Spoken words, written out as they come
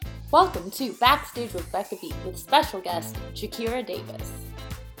Welcome to Backstage with Becca with special guest Jackera Davis.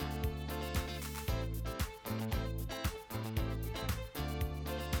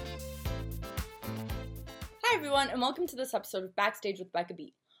 Hi everyone, and welcome to this episode of Backstage with Becca.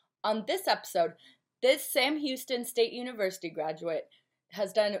 On this episode, this Sam Houston State University graduate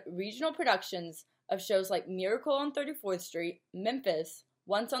has done regional productions of shows like Miracle on 34th Street, Memphis,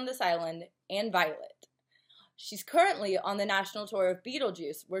 Once on This Island, and Violet. She's currently on the national tour of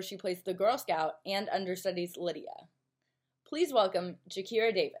Beetlejuice, where she plays the Girl Scout and understudies Lydia. Please welcome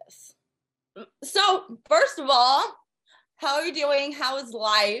Jackera Davis. So, first of all, how are you doing? How is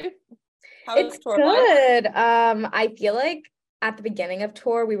life? How is It's tour good. I feel like at the beginning of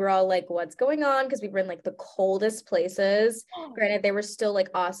tour, we were all like, what's going on? Because we were in like the coldest places. Granted, they were still like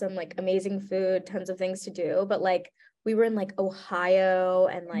awesome, like amazing food, tons of things to do. But like we were in like Ohio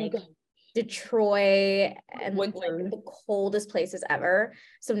and like Detroit and like the coldest places ever.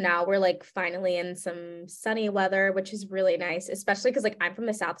 So now we're like finally in some sunny weather, which is really nice, especially because like I'm from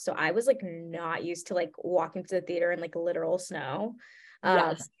the South. So I was like not used to like walking to the theater in like literal snow.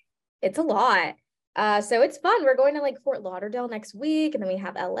 Yes. It's a lot. So it's fun. We're going to like Fort Lauderdale next week, and then we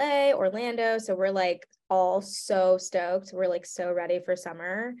have LA, Orlando. So we're like all so stoked. We're like so ready for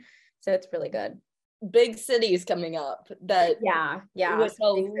summer. So it's really good. Big cities coming up that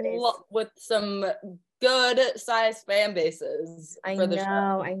with some good sized fan bases. I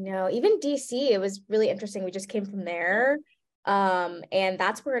know. Even DC, it was really interesting. We just came from there. And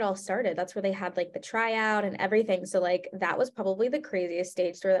that's where it all started. That's where they had like the tryout and everything. So like that was probably the craziest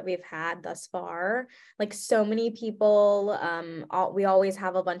stage tour that we've had thus far. Like so many people. We always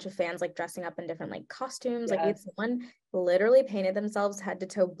have a bunch of fans like dressing up in different like costumes. Yes. Like we had someone literally painted themselves head to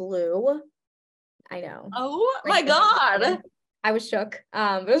toe blue. I know. Oh my God. I was shook.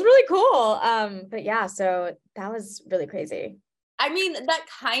 It was really cool. But yeah, so that was really crazy. I mean, that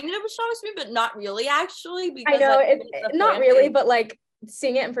kind of shocks me, but not really, actually. Because I know, it's not really, but like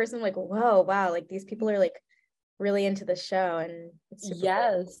seeing it in person, like, whoa, wow, like these people are like really into the show, and it's super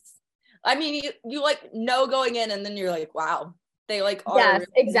cool. I mean, you like know going in, and then you're like, wow, they like are. Yes,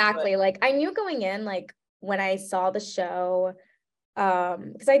 really exactly. Like I knew going in, like when I saw the show,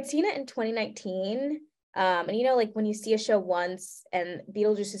 because I'd seen it in 2019. And you know, like when you see a show once and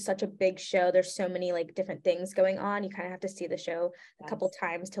Beetlejuice is such a big show, there's so many like different things going on. You kind of have to see the show a couple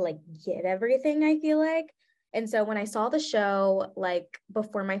times to like get everything, I feel like. And so when I saw the show, like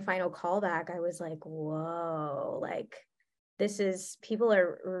before my final callback, I was like, whoa, like people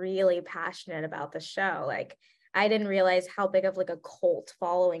are really passionate about the show. Like I didn't realize how big of like a cult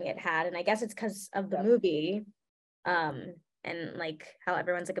following it had. And I guess it's because of the movie. And like how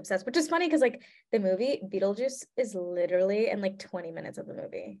everyone's like obsessed, which is funny because like the movie Beetlejuice is literally in like 20 minutes of the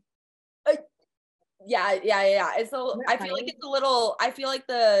movie. Yeah. It's I feel like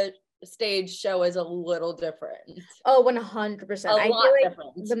the stage show is a little different. Oh, 100%. I feel like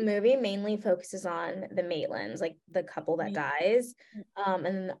different. The movie mainly focuses on the Maitlands, like the couple that dies. And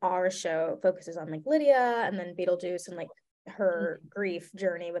then our show focuses on like Lydia and then Beetlejuice and like her grief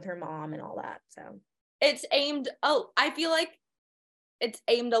journey with her mom and all that. So it's aimed, I feel like it's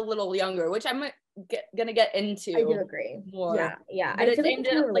aimed a little younger, which I'm gonna get into. I do agree. More. Yeah. But I feel like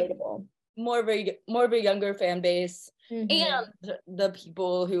it's more relatable. More of a younger fan base, and the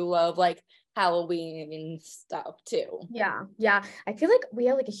people who love like Halloween and stuff too. Yeah. I feel like we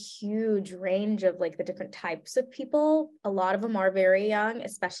have like a huge range of like the different types of people. A lot of them are very young,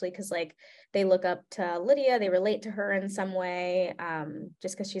 especially because like they look up to Lydia, they relate to her in some way,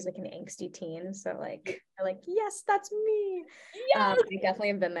 just because she's like an angsty teen. So like they're like, yes, that's me. Yes. I definitely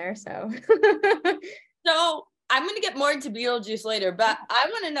have been there. So so I'm gonna get more into Beetlejuice later, but I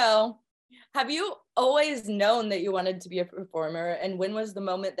want to know, have you always known that you wanted to be a performer, and when was the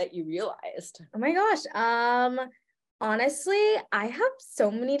moment that you realized? Oh my gosh. Honestly, I have so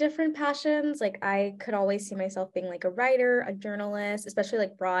many different passions. Like I could always see myself being like a writer, a journalist, especially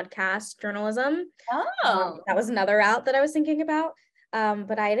like broadcast journalism. That was another route that I was thinking about.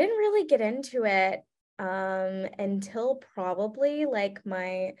 But I didn't really get into it until probably like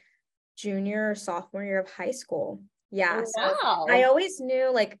my junior or sophomore year of high school. Yeah. So I always knew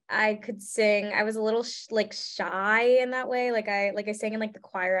like I could sing. I was a little like shy in that way. Like I sang in like the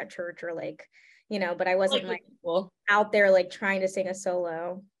choir at church or like, you know, but I wasn't like out there like trying to sing a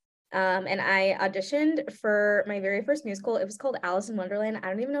solo. And I auditioned for my very first musical. It was called Alice in Wonderland. I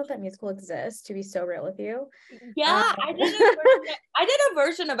don't even know if that musical exists, to be so real with you. Yeah, I did a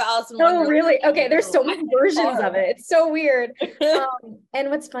version of Alice in Wonderland. Oh, really? Okay, there's so many versions of it. It's so weird. And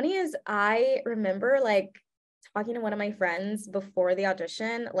what's funny is I remember like talking to one of my friends before the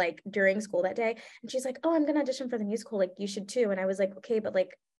audition, like during school that day, and she's like, oh, I'm gonna audition for the musical, like you should too. And I was like, okay, but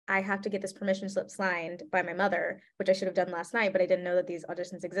like I have to get this permission slip signed by my mother, which I should have done last night, but I didn't know that these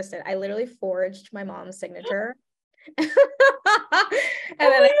auditions existed. I literally forged my mom's signature. And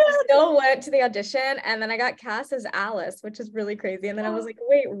then I still went to the audition, and then I got cast as Alice, which is really crazy. And then I was like,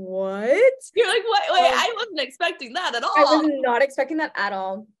 wait, what? You're like, wait, I wasn't expecting that at all. I was not expecting that at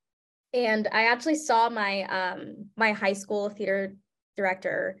all. And I actually saw my my high school theater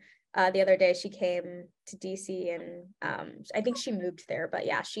director the other day. She came to DC, and I think she moved there, but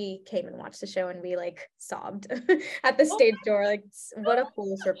yeah, she came and watched the show, and we like sobbed at the stage door. Like, what a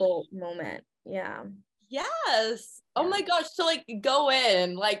full circle moment. Yeah. Yes. Oh my gosh. So like go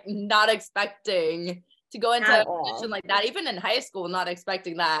in like not expecting to go into a position like that, even in high school, not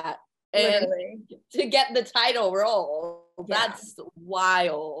expecting that. And literally. To get the title role. Yeah. That's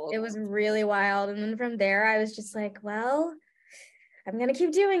wild. It was really wild. And then from there I was just like, well, I'm gonna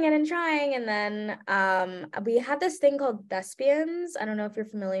keep doing it and trying. And then we had this thing called Thespians. I don't know if you're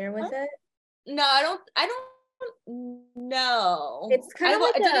familiar with it. No, I don't know. It's kind of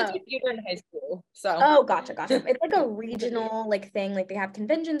like I didn't do theater in high school. So gotcha. It's like a regional like thing. Like they have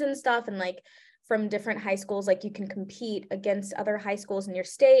conventions and stuff, and like from different high schools, like you can compete against other high schools in your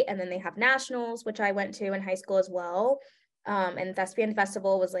state. And then they have nationals, which I went to in high school as well. And Thespian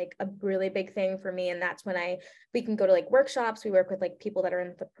Festival was like a really big thing for me. And that's when we can go to like workshops. We work with like people that are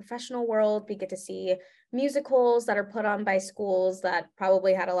in the professional world. We get to see musicals that are put on by schools that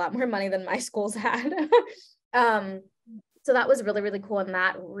probably had a lot more money than my schools had. So that was really, really cool. And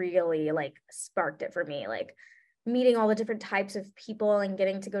that really like sparked it for me, like meeting all the different types of people and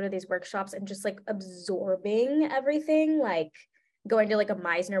getting to go to these workshops and just like absorbing everything, like going to like a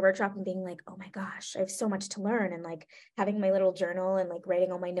Meisner workshop and being like, oh my gosh, I have so much to learn, and like having my little journal and like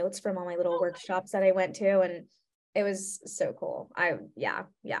writing all my notes from all my little workshops that I went to. And it was so cool. Yeah.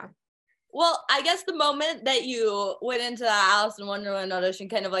 Well, I guess the moment that you went into that Alice in Wonderland audition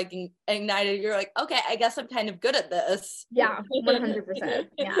kind of like ignited, you're like, okay, I guess I'm kind of good at this. Yeah, 100%.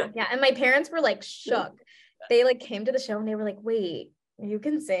 Yeah. And my parents were like shook. They like came to the show and they were like, wait, you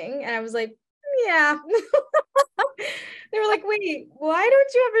can sing? And I was like, yeah. They were like, wait, why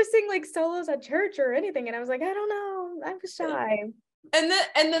don't you ever sing like solos at church or anything? And I was like, I don't know, I'm shy.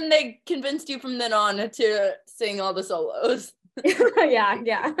 And then they convinced you from then on to sing all the solos. Yeah.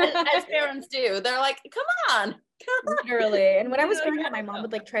 As parents do. They're like, come on. Literally. And when I was growing up, my mom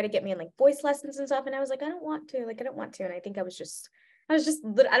would like try to get me in like voice lessons and stuff, and I was like, I don't want to. And I think I was just I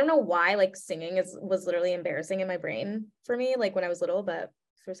don't know why, like singing was literally embarrassing in my brain for me, like when I was little, but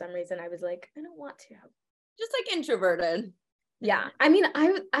for some reason I was like, I don't want to. Just like introverted. Yeah. I mean,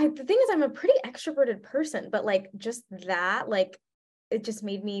 I the thing is I'm a pretty extroverted person, but like just that, like it just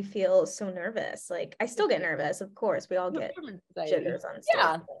made me feel so nervous. Like I still get nervous, of course. We all get jitters on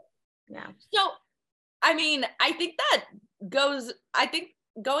stage. Yeah. So, I mean, I think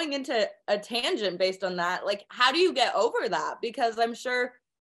going into a tangent based on that, like, how do you get over that? Because I'm sure,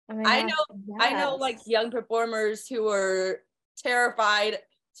 I know like young performers who are terrified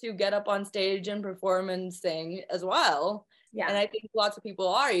to get up on stage and perform and sing as well. Yeah. And I think lots of people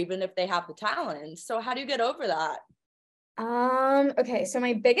are, even if they have the talent. So how do you get over that? Okay, so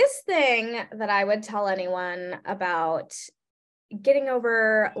my biggest thing that I would tell anyone about getting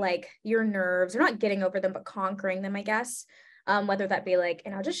over like your nerves, or not getting over them, but conquering them, I guess, whether that be like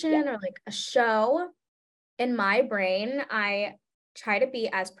an audition or like a show. In my brain, I try to be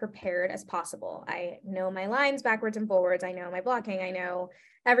as prepared as possible. I know my lines backwards and forwards. I know my blocking. I know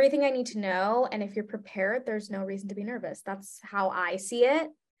everything I need to know. And if you're prepared, there's no reason to be nervous. That's how I see it.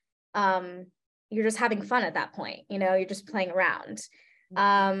 You're just having fun at that point, you're just playing around.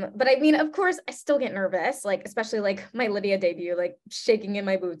 But I mean, of course, I still get nervous, like, especially like my Lydia debut, like shaking in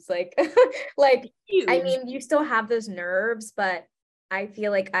my boots, like, I mean, you still have those nerves, but I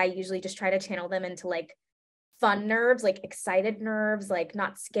feel like I usually just try to channel them into like fun nerves, like excited nerves, like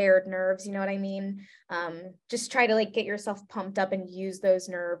not scared nerves, you know what I mean? Just try to like get yourself pumped up and use those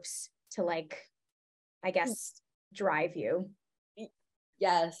nerves to like, I guess, drive you.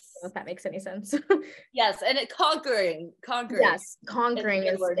 Yes. I don't know if that makes any sense. Yes, and conquering. Yes, conquering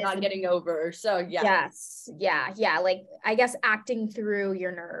is not getting over. So yeah. Yes, yeah. Like I guess acting through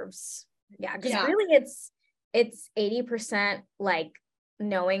your nerves. Yeah, because really it's 80% like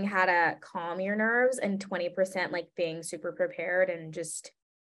knowing how to calm your nerves, and 20% like being super prepared and just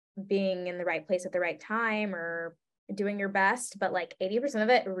being in the right place at the right time or doing your best. But like 80% of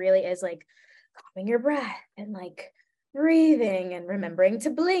it really is like calming your breath and like breathing and remembering to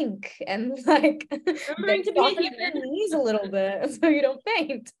blink and like remembering to be on your knees a little bit so you don't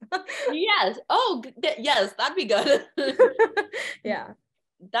faint. Yes. Oh, yes, that'd be good. Yeah,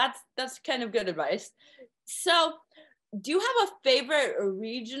 that's kind of good advice. So do you have a favorite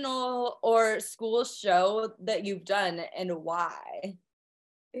regional or school show that you've done and why?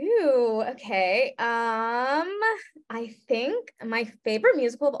 Ooh, okay. I think my favorite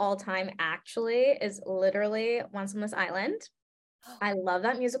musical of all time actually is literally Once on This Island. I love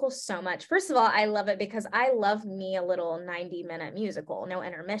that musical so much. First of all, I love it because I love me a little 90-minute musical, no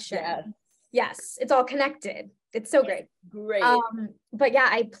intermission. Yes. Yes, it's all connected. It's so great. Great. But yeah,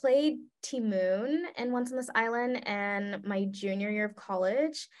 I played Moon and Once on This Island and my junior year of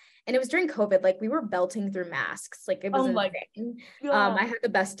college. And it was during COVID, like we were belting through masks. Like it was insane. I had the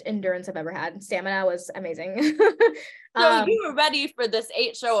best endurance I've ever had. Stamina was amazing. So you were ready for this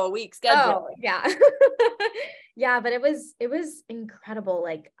 8-show-a-week schedule. Oh, yeah. Yeah, but it was incredible.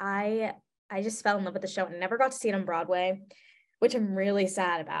 Like I just fell in love with the show and never got to see it on Broadway, which I'm really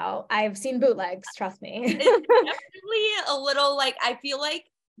sad about. I've seen bootlegs, trust me. It's definitely a little like, I feel like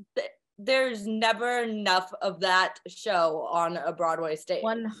there's never enough of that show on a Broadway stage.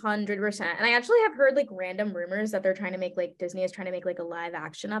 100%. And I actually have heard like random rumors that they're trying to make like Disney is trying to make like a live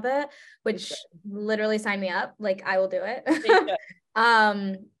action of it, which literally sign me up. Like I will do it.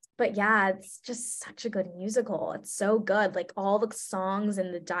 But yeah, it's just such a good musical. It's so good. Like all the songs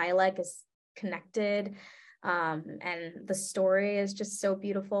and the dialect is connected. And the story is just so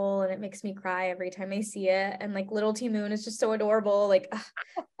beautiful and it makes me cry every time I see it. And like little T Moon is just so adorable. Like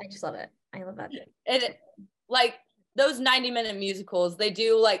I just love it. I love that. And like those 90-minute musicals, they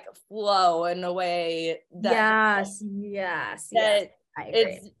do like flow in a way that yes.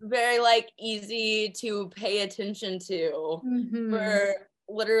 It's very like easy to pay attention to for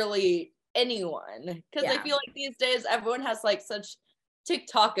literally anyone, because I feel like these days everyone has like such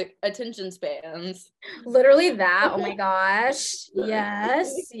TikTok attention spans. Literally that. Oh my gosh.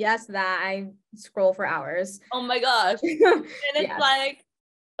 Yes, that I scroll for hours. Oh my gosh. And it's like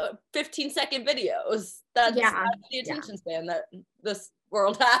 15-second videos. That's the attention span that this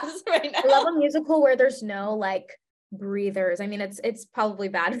world has right now. I love a musical where there's no like breathers. I mean, it's probably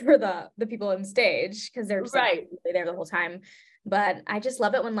bad for the people on stage because they're just like, there the whole time. But I just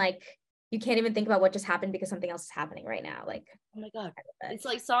love it when like you can't even think about what just happened because something else is happening right now. Like, oh my god, it's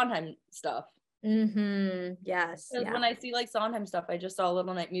like Sondheim stuff. Yes. Because when I see like Sondheim stuff, I just saw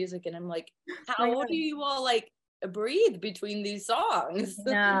Little Night Music, and I'm like, how do you all like breathe between these songs?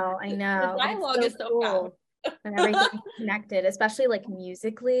 I know. The dialogue is so cool. And everything's connected, especially like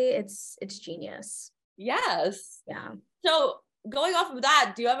musically, it's genius. Yes. Yeah. So going off of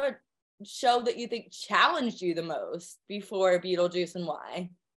that, do you have a show that you think challenged you the most before Beetlejuice, and why?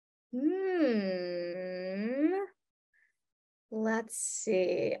 Let's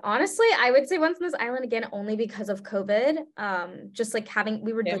see. Honestly, I would say Once on This Island again, only because of COVID. Just like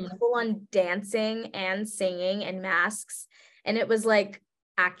we were like full on dancing and singing and masks. And it was like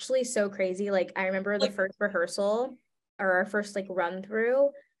actually so crazy. Like I remember the first rehearsal or our first like run through,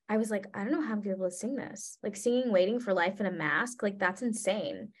 I was like, I don't know how I'm gonna be able to sing this. Like singing Waiting for Life in a mask, like that's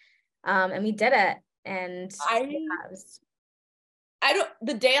insane. And we did it. And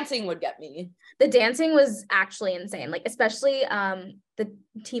the dancing would get me. The dancing was actually insane. Like, especially the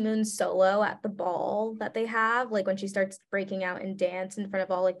T Moon solo at the ball that they have, like when she starts breaking out and dance in front of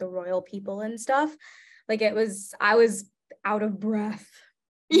all like the royal people and stuff. Like I was out of breath.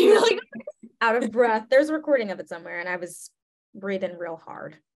 You're like out of breath. There's a recording of it somewhere, and I was breathing real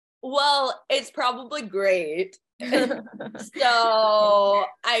hard. Well, it's probably great. So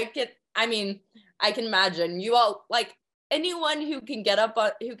I can imagine you all, like, anyone who can get up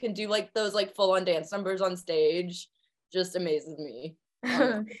on, who can do like those like full-on dance numbers on stage just amazes me.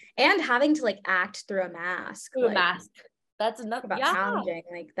 And having to like act through a mask. That's enough about challenging.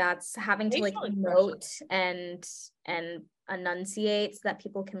 Like that's having to like emote and enunciate so that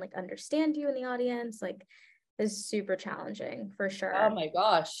people can like understand you in the audience. Like is super challenging for sure. Oh my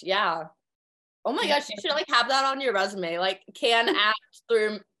gosh, yeah. Oh my gosh, you should like have that on your resume. Like can act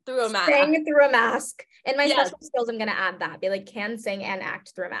through a mask. Sing through a mask. In my special skills, I'm gonna add that. Be like, can sing and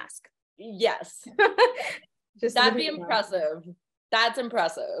act through a mask. Yes. That'd be impressive. That's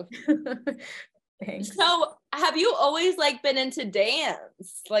impressive. Thanks. So have you always like been into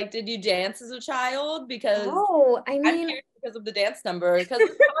dance? Like did you dance as a child? Because I'm curious because of the dance number. Because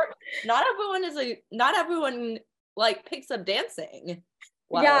not everyone like picks up dancing.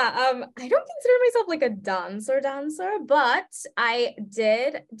 Wow. Yeah, I don't consider myself like a dancer, but I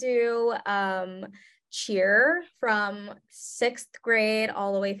did do cheer from 6th grade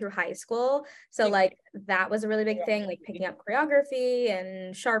all the way through high school. So like that was a really big thing, like picking up choreography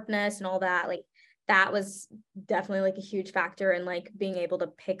and sharpness and all that. Like that was definitely like a huge factor in like being able to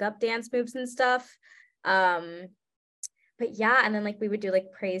pick up dance moves and stuff. But yeah, and then like we would do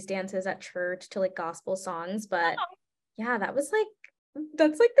like praise dances at church to like gospel songs, but yeah, that's like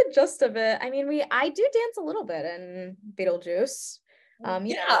the gist of it. I mean, I do dance a little bit in Beetlejuice.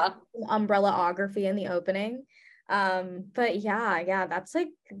 Yeah. Umbrella-ography in the opening. But yeah, that's like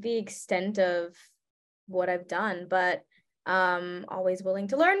the extent of what I've done, but always willing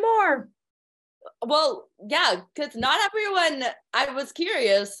to learn more. Well, yeah, because not everyone, I was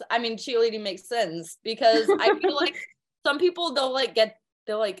curious. I mean, cheerleading makes sense because I feel like some people they'll like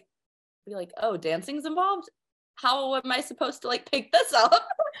be like, oh, dancing's involved. How am I supposed to like pick this up?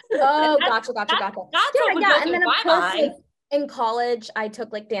 Oh, that's, gotcha. that's what would Yeah. go And through then of my course, mind. like in college, I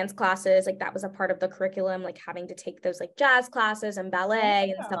took like dance classes. Like that was a part of the curriculum, like having to take those like jazz classes and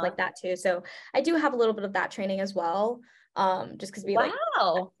ballet and stuff Yeah. like that too. So I do have a little bit of that training as well. Just because we like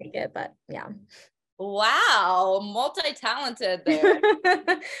Wow. take it, but yeah. Wow. Multi-talented there.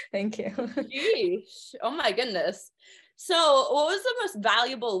 Thank you. Sheesh. Oh my goodness. So, what was the most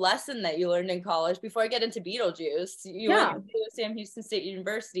valuable lesson that you learned in college before I get into Beetlejuice? You went Yeah. to Sam Houston State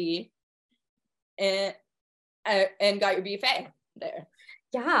University and and got your BFA there.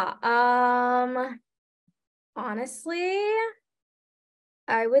 Yeah. Honestly,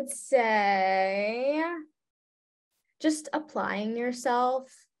 I would say just applying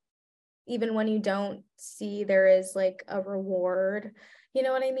yourself even when you don't see there is like a reward. You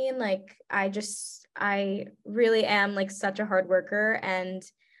know what I mean? Like I really am like such a hard worker, and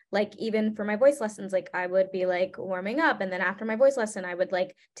like even for my voice lessons, like I would be like warming up, and then after my voice lesson I would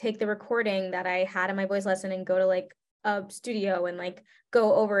like take the recording that I had in my voice lesson and go to like a studio and like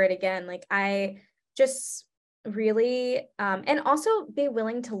go over it again. Like I just really and also being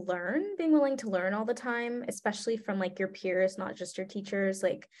willing to learn all the time, especially from like your peers, not just your teachers.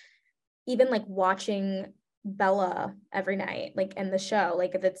 Like even like watching Bella every night, like in the show,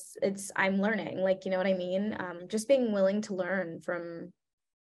 like if it's I'm learning, like, you know what I mean? Just being willing to learn from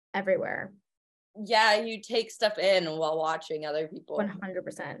everywhere. Yeah, you take stuff in while watching other people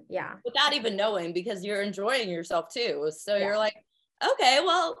 100%. Yeah. without even knowing because you're enjoying yourself too. So Yeah. you're like, okay,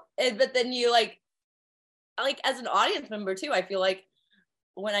 well, but then you like as an audience member too, I feel like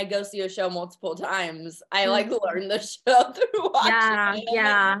when I go see a show multiple times, I like learn the show through watching it. I'm like,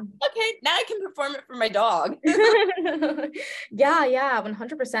 Yeah. okay, now I can perform it for my dog. Yeah,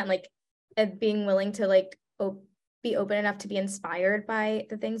 100%. Like being willing to like be open enough to be inspired by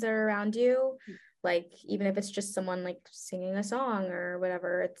the things that are around you. Like even if it's just someone like singing a song or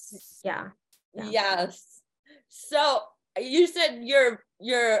whatever, it's yeah. Yes. So you said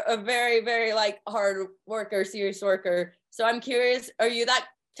you're a very, very like hard worker, serious worker. So I'm curious, are you that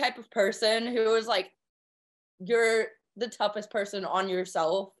type of person who is like you're the toughest person on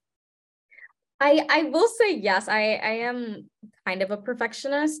yourself? I will say yes. I am kind of a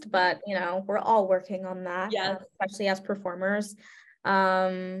perfectionist, but you know, we're all working on that, Yes. especially as performers.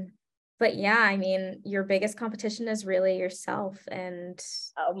 Um, but yeah, I mean, your biggest competition is really yourself, and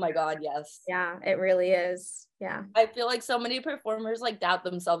Oh my God, yes. yeah, it really is. Yeah. I feel like so many performers like doubt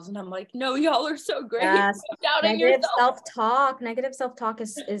themselves, and I'm like, no, y'all are so great. Yes. Stop doubting yourself. Negative self-talk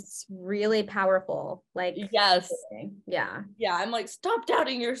is really powerful. Like, Yes. yeah. Yeah, I'm like, stop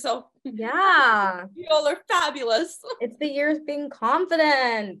doubting yourself. Yeah. Y'all are fabulous. It's the year of being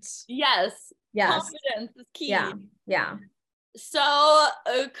confident. Yes. Yes. Confidence is key. Yeah. Yeah. So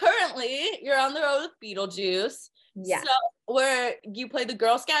currently you're on the road with Beetlejuice. Yeah. So where you play the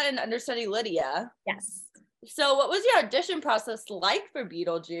Girl Scout and understudy Lydia. Yes. So what was your audition process like for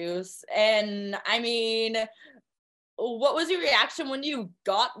Beetlejuice? And I mean, what was your reaction when you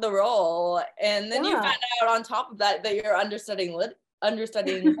got the role? And then you found out on top of that that you're understudying Lydia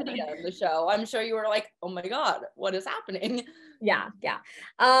in the show. I'm sure you were like, oh my God, what is happening? Yeah.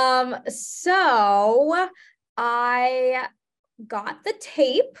 So I got the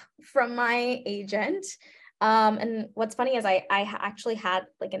tape from my agent. And what's funny is I actually had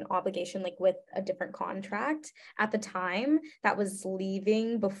like an obligation like with a different contract at the time that was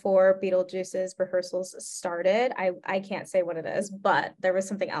leaving before Beetlejuice's rehearsals started. I can't say what it is, but there was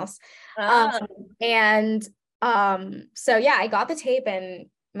something else. And so yeah, I got the tape and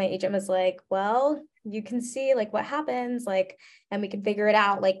my agent was like, well, you can see like what happens, like, and we can figure it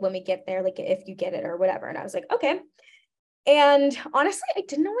out like when we get there, like if you get it or whatever. And I was like, okay. And honestly, I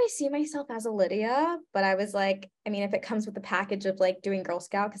didn't always see myself as a Lydia, but I was like, I mean, if it comes with the package of like doing Girl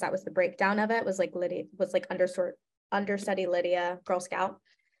Scout, because that was the breakdown of it, was like Lydia was like understudy Lydia, Girl Scout.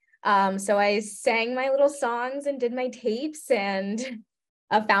 So I sang my little songs and did my tapes and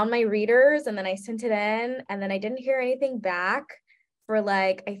found my readers, and then I sent it in, and then I didn't hear anything back for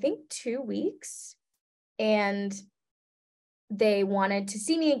like I think 2 weeks. And they wanted to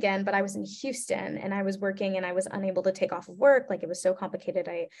see me again, but I was in Houston and I was working and I was unable to take off of work. Like, it was so complicated.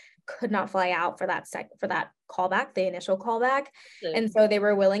 I could not fly out for that callback, the initial callback. And so they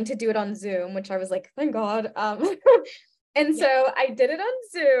were willing to do it on Zoom, which I was like, thank God. And so I did it on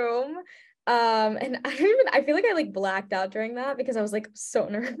Zoom. And I feel like I like blacked out during that because I was like so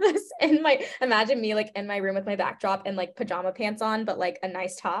nervous. And imagine me like in my room with my backdrop and like pajama pants on, but like a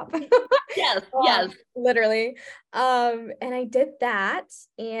nice top. Yes. Literally. And I did that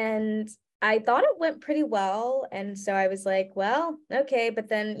and I thought it went pretty well. And so I was like, well, okay. But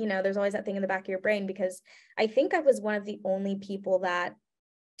then, there's always that thing in the back of your brain, because I think I was one of the only people that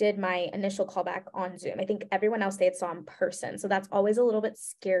did my initial callback on Zoom. I think everyone else they had saw in person. So that's always a little bit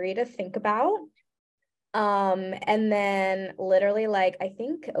scary to think about. And then literally like, I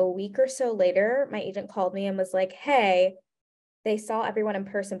think a week or so later, my agent called me and was like, hey, they saw everyone in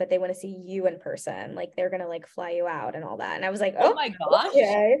person, but they want to see you in person. Like, they're going to like fly you out and all that. And I was like, oh my gosh.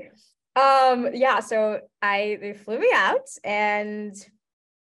 Okay. Yeah. So they flew me out and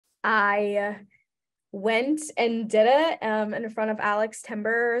I went and did it in front of Alex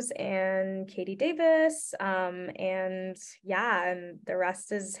Timbers and Katie Davis. And the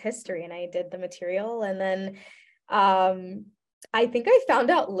rest is history. And I did the material. And then I think I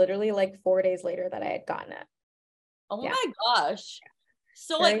found out literally like 4 days later that I had gotten it. Oh my gosh.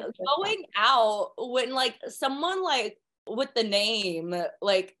 So like going out when like someone like with the name,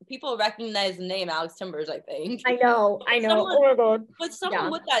 like people recognize the name Alex Timbers, I think. I know. Someone, oh my God. But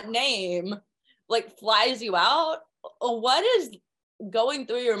someone with that name like flies you out. What is going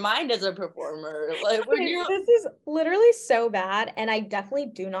through your mind as a performer? Like this is literally so bad. And I definitely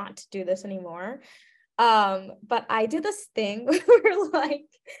do not do this anymore. But I do this thing where like,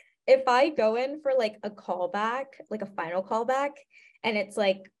 if I go in for like a callback, like a final callback, and it's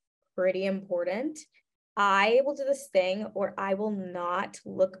like pretty important, I will do this thing where I will not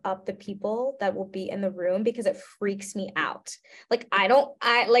look up the people that will be in the room because it freaks me out. Like,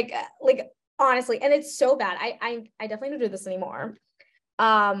 honestly, and it's so bad. I definitely don't do this anymore.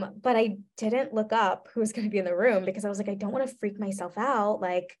 But I didn't look up who was going to be in the room because I was like, I don't want to freak myself out.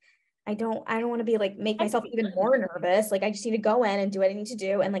 Like, I don't want to be like, make myself even more nervous. Like, I just need to go in and do what I need to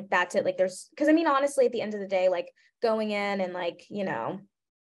do. And like, that's it. Like, because I mean, honestly, at the end of the day, like going in and like,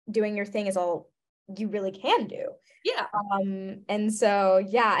 doing your thing is all you really can do. Yeah. And so,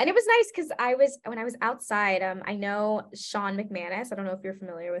 yeah. And it was nice because when I was outside, I know Sean McManus. I don't know if you're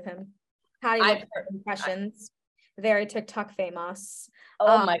familiar with him. How do you look for impressions? Very TikTok famous.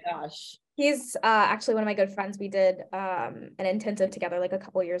 Oh my gosh. He's actually one of my good friends. We did an intensive together like a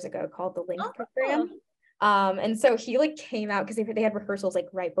couple years ago called the Link program. And so he like came out because they had rehearsals like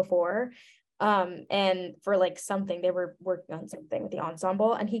right before. And for like something, they were working on something with the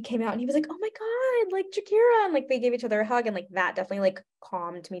ensemble, and he came out and he was like, oh my God, like Jackera. And like they gave each other a hug, and like that definitely like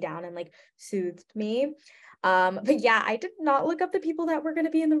calmed me down and like soothed me. But yeah, I did not look up the people that were going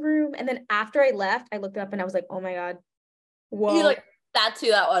to be in the room. And then after I left, I looked up and I was like, oh my God. Whoa. You're like, that's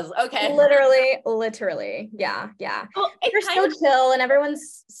who that was. Okay. Literally. Yeah. Well, they're so chill and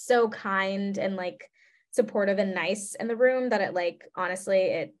everyone's so kind and like supportive and nice in the room that it like,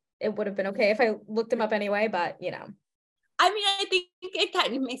 honestly, it would have been okay if I looked them up anyway, but I mean, I think it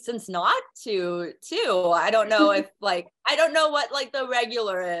kind of makes sense not to too. I don't know if like, I don't know what like the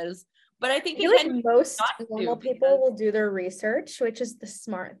regular is, but I think like most normal people will do their research, which is the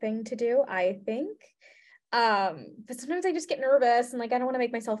smart thing to do, I think. But sometimes I just get nervous and like I don't want to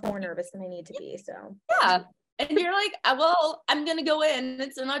make myself more nervous than I need to be. So yeah. And you're like, well, I'm gonna go in,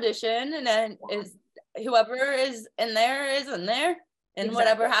 it's an audition, and then is whoever is in there, and exactly.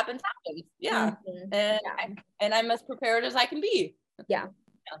 Whatever happens. Yeah. Mm-hmm. And I'm as prepared as I can be. Yeah.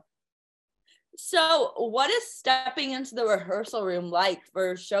 So what is stepping into the rehearsal room like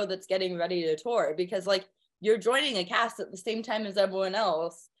for a show that's getting ready to tour? Because like you're joining a cast at the same time as everyone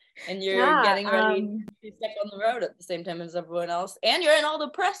else. And you're getting ready to step on the road at the same time as everyone else. And you're in all the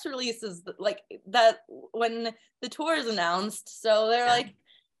press releases like that when the tour is announced. So they're like,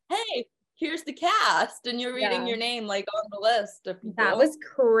 hey, here's the cast. And you're reading your name like on the list of people. That was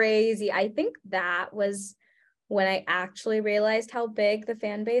crazy. I think that was when I actually realized how big the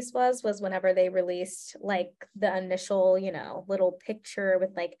fan base was whenever they released like the initial, little picture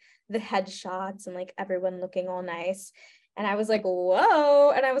with like the headshots and like everyone looking all nice. And I was like,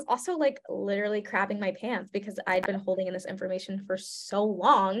 whoa. And I was also like literally crapping my pants because I'd been holding in this information for so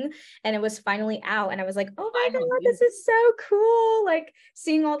long and it was finally out. And I was like, oh my God, this is so cool. Like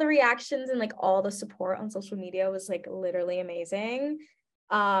seeing all the reactions and like all the support on social media was like literally amazing.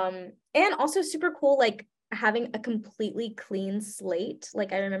 And also super cool, like having a completely clean slate.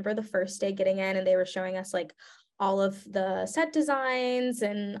 Like I remember the first day getting in and they were showing us like all of the set designs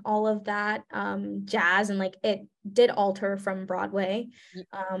and all of that jazz, and like it did alter from Broadway.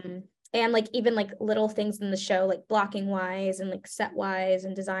 And like even like little things in the show, like blocking wise and like set wise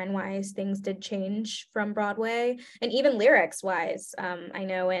and design wise, things did change from Broadway, and even lyrics wise. I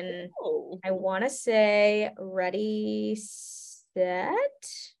know in I want to say Ready Set,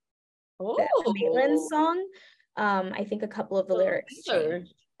 the Maitland song. I think a couple of the lyrics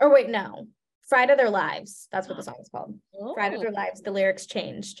changed. Or wait, no, Fright of Their Lives. That's what the song is called. Fright of Their Lives. The lyrics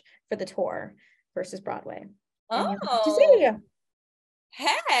changed for the tour versus Broadway.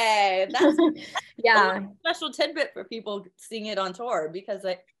 Hey, that's yeah, a special tidbit for people seeing it on tour, because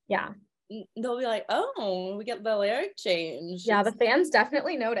they'll be like, oh, we get the lyric change. Yeah, the fans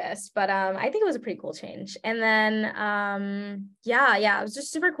definitely noticed, but I think it was a pretty cool change. And then it was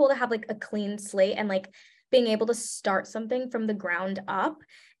just super cool to have like a clean slate and like being able to start something from the ground up,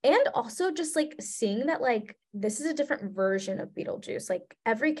 and also just like seeing that like this is a different version of Beetlejuice. Like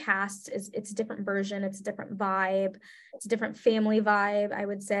every cast it's a different version, it's a different vibe, it's a different family vibe, I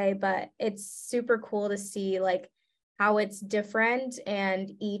would say, but it's super cool to see like how it's different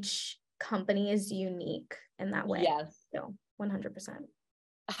and each company is unique in that way. Yes. So 100%.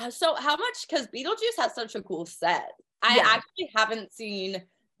 So how much, because Beetlejuice has such a cool set. I actually haven't seen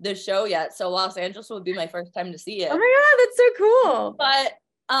the show yet, so Los Angeles will be my first time to see it. Oh my god, that's so cool.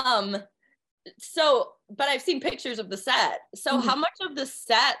 But I've seen pictures of the set. So how much of the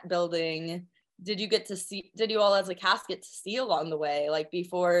set building did you get to see, did you all as a cast get to see along the way, like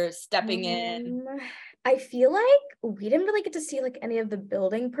before stepping in? I feel like we didn't really get to see like any of the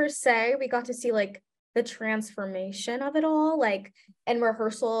building per se. We got to see like the transformation of it all. Like in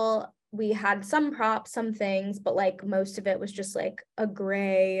rehearsal, we had some props, some things, but like most of it was just like a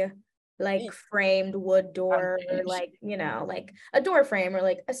gray, like framed wood door, or like, you know, like a door frame or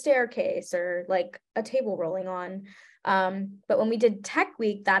like a staircase or like a table rolling on. But when we did Tech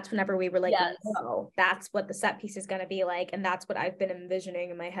Week, that's whenever we were like, oh, that's what the set piece is going to be like. And that's what I've been envisioning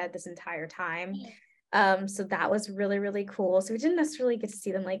in my head this entire time. So that was really, really cool. So we didn't necessarily get to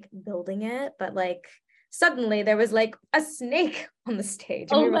see them like building it, but like suddenly there was like a snake on the stage.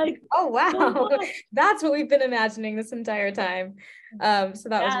 And we were like, oh wow, that's what we've been imagining this entire time. So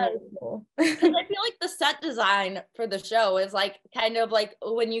that was really cool. I feel like the set design for the show is like kind of like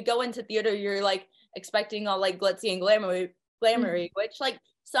when you go into theater, you're like expecting all like glitzy and glamoury, which like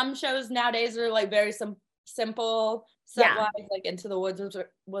some shows nowadays are like very simple set wise. Like Into the Woods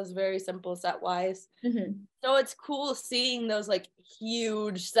was very simple set wise. So it's cool seeing those like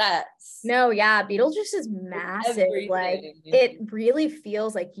huge sets. No, yeah, Beetlejuice is massive. Everything. Like it really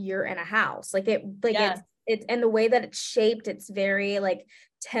feels like you're in a house. Like it's and the way that it's shaped, it's very like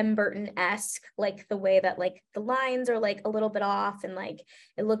Tim Burton-esque, like the way that like the lines are like a little bit off, and like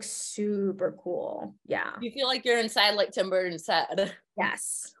it looks super cool. Yeah. You feel like you're inside like Tim Burton said.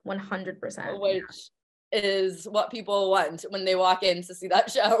 Yes, 100%. Which is what people want when they walk in to see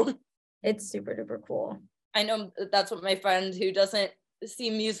that show. It's super duper cool. I know that's what my friend who doesn't see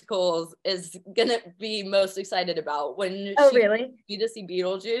musicals is gonna be most excited about when really? You to see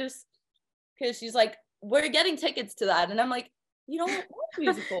Beetlejuice, because she's like, we're getting tickets to that, and I'm like, you don't want a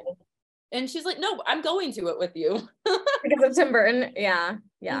musical. And she's like, no, I'm going to it with you. Because of Tim Burton. Yeah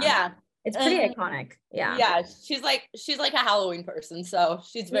It's pretty iconic. Yeah, she's like a Halloween person, so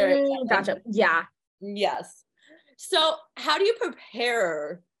she's very gotcha. Yes. So how do you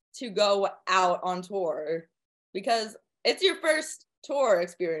prepare to go out on tour? Because it's your first tour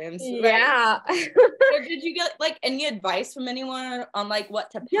experience, right? Yeah. So did you get like any advice from anyone on like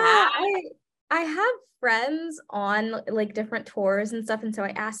what to pack? Yeah, I have friends on like different tours and stuff, and so I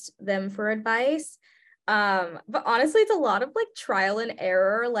asked them for advice. But honestly, it's a lot of like trial and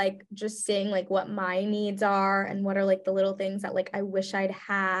error, like just seeing like what my needs are and what are like the little things that like I wish I'd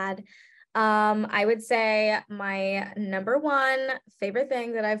had. I would say my number one favorite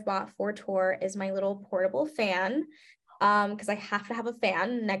thing that I've bought for tour is my little portable fan. Because I have to have a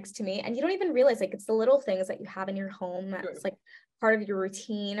fan next to me, and you don't even realize like it's the little things that you have in your home that's like part of your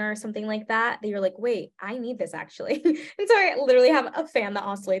routine or something like that you're like, wait, I need this actually. And so I literally have a fan that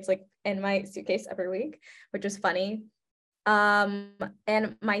oscillates like in my suitcase every week, which is funny.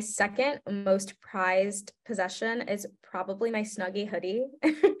 And my second most prized possession is probably my Snuggie hoodie.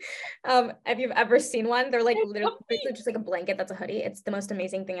 If you've ever seen one, they're like literally just like a blanket that's a hoodie. It's the most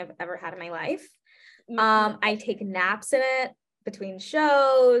amazing thing I've ever had in my life. I take naps in it between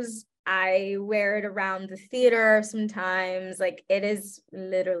shows. I wear it around the theater sometimes. Like it is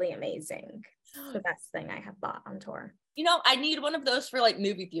literally amazing. It's the best thing I have bought on tour. You know, I need one of those for like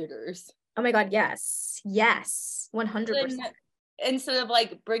movie theaters. Oh my God, yes. 100%. Instead of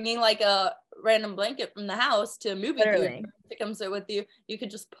like bringing like a random blanket from the house to a movie theater to come sit with you. You could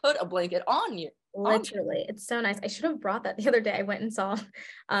just put a blanket on you. Literally. It's so nice. I should have brought that the other day. I went and saw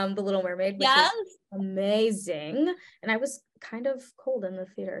The Little Mermaid, which yes. is amazing. And I was kind of cold in the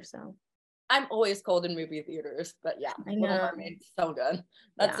theater, so. I'm always cold in movie theaters, but yeah, Little Mermaid's so good.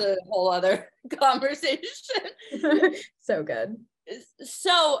 That's a whole other conversation. So good.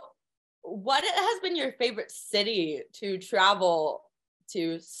 So what has been your favorite city to travel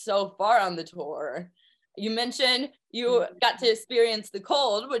to so far on the tour? You mentioned you got to experience the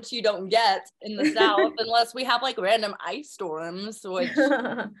cold, which you don't get in the South unless we have like random ice storms, which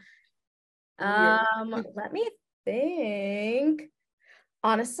let me think.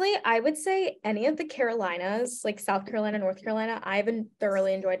 Honestly, I would say any of the Carolinas, like South Carolina, North Carolina, I've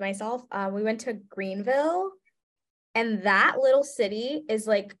thoroughly enjoyed myself. We went to Greenville, and that little city is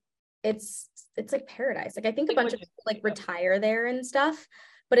like, it's like paradise. Like I think a bunch of people like retire there and stuff,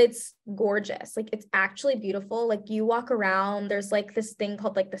 but it's gorgeous. Like it's actually beautiful. Like you walk around, there's like this thing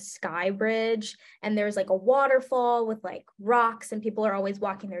called like the Sky Bridge, and there's like a waterfall with like rocks, and people are always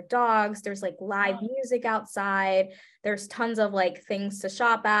walking their dogs. There's like live music outside. There's tons of like things to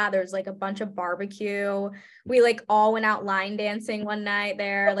shop at. There's like a bunch of barbecue. We like all went out line dancing one night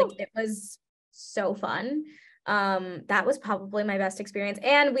there. Like it was so fun. That was probably my best experience.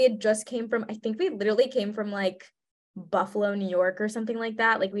 And we had just came from, I think we literally came from like Buffalo, New York or something like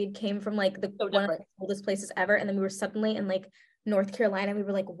that. Like we came from like one of the coldest places ever, and then we were suddenly in like North Carolina. We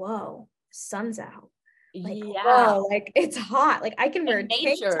were like, whoa, sun's out. Like, whoa, like it's hot. Like I can wear a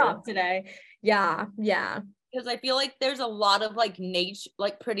tank top today. Yeah. Because I feel like there's a lot of like nature,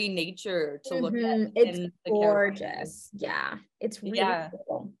 like pretty nature to look at. It's gorgeous. Yeah, it's really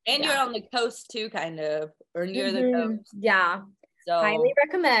cool. And you're on the coast too, kind of, or near the coast. Yeah. So highly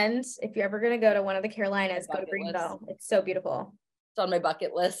recommend, if you're ever going to go to one of the Carolinas, go to Greenville. It's so beautiful. It's on my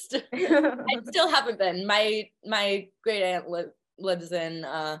bucket list. I still haven't been. My great aunt lives in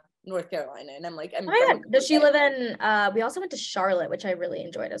North Carolina, and I'm like, does she live in we also went to Charlotte, which I really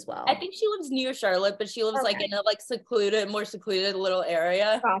enjoyed as well. I think she lives near Charlotte, but she lives like in a like more secluded little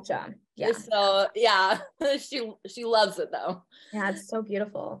area. Gotcha. Yeah. So yeah, she loves it though. Yeah, it's so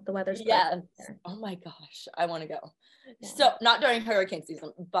beautiful. The weather's perfect. Oh my gosh, I want to go. Yeah. So not during hurricane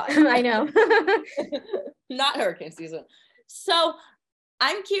season, but I know. Not hurricane season. So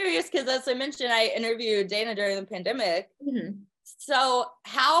I'm curious because, as I mentioned, I interviewed Dana during the pandemic. So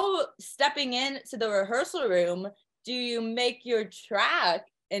how, stepping into the rehearsal room, do you make your track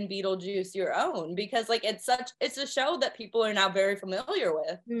in Beetlejuice your own? Because like it's a show that people are now very familiar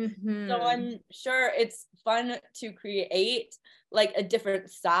with. So I'm sure it's fun to create like a different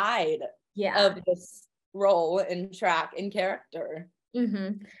side of this role and track and character.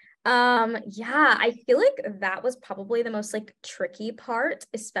 Yeah, I feel like that was probably the most like tricky part,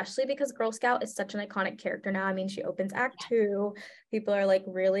 especially because Girl Scout is such an iconic character now. I mean, she opens Act 2. People are like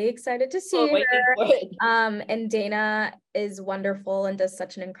really excited to see her. And Dana is wonderful and does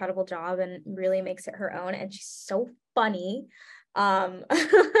such an incredible job and really makes it her own. And she's so funny.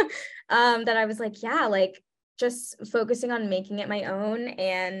 That I was like, yeah, like just focusing on making it my own.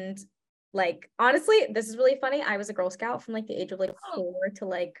 And like, honestly, this is really funny. I was a Girl Scout from like the age of like 4 to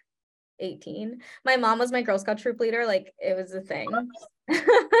like 18. My mom was my Girl Scout troop leader. Like it was a thing.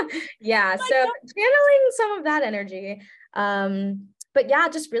 Yeah. So channeling some of that energy. But yeah,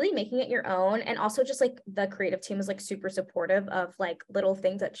 just really making it your own. And also just like the creative team was like super supportive of like little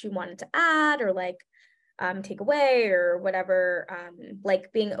things that you wanted to add or like take away or whatever.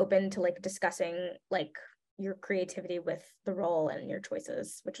 Like being open to like discussing like your creativity with the role and your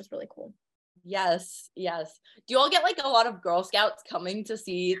choices, which was really cool. Yes. Do you all get like a lot of Girl Scouts coming to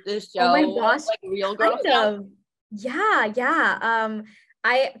see this show? Oh my gosh, like real Girl Scouts? Yeah.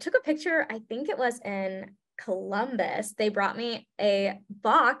 I took a picture, I think it was in Columbus. They brought me a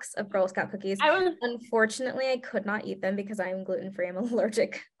box of Girl Scout cookies. Unfortunately, I could not eat them because I'm gluten-free. I'm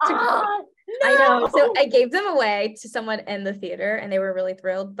allergic to cookies. No! I know. So I gave them away to someone in the theater and they were really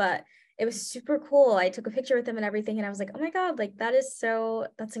thrilled, but it was super cool. I took a picture with them and everything. And I was like, oh my God, like that's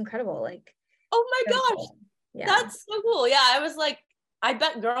incredible. Like, oh my gosh, cool. Yeah. That's so cool. Yeah. I was like, I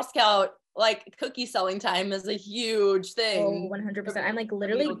bet Girl Scout like cookie selling time is a huge thing. Oh, 100%. I'm like,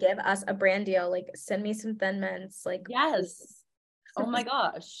 literally give us a brand deal. Like send me some Thin Mints. Like, yes. Oh my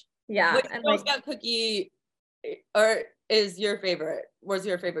gosh. Yeah. Which Girl Scout cookie is your favorite? Was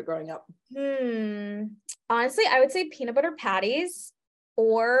your favorite growing up? Honestly, I would say peanut butter patties,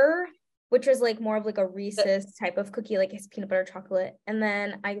 or which was like more of like a Reese's type of cookie, like it's peanut butter chocolate. And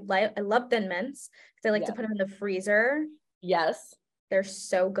then I love Thin Mints because I like to put them in the freezer. Yes. They're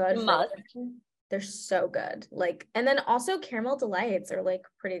so good. They're so good. Like, and then also caramel delights are like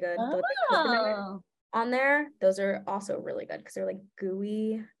pretty good. The like, coconut on there, those are also really good because they're like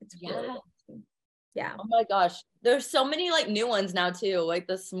gooey. It's really good. Yeah. Oh my gosh. There's so many like new ones now too, like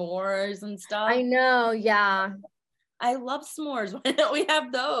the s'mores and stuff. I know, yeah. I love s'mores. Why don't we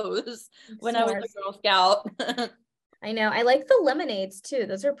have those when I was S'mores. a Girl Scout? I know. I like the lemonades too.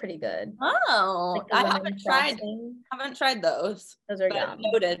 Those are pretty good. Oh, Like the I lemon frosting. haven't tried those. Those are But yum.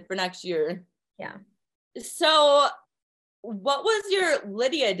 noted for next year. Yeah. So what was your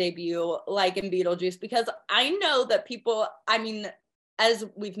Lydia debut like in Beetlejuice? Because I know that people, I mean, as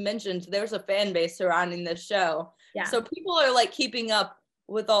we've mentioned, there's a fan base surrounding this show. Yeah. So people are like keeping up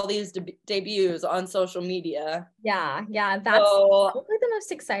with all these debuts on social media. Yeah. That's probably the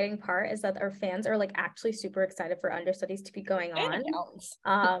most exciting part is that our fans are like actually super excited for understudies to be going on.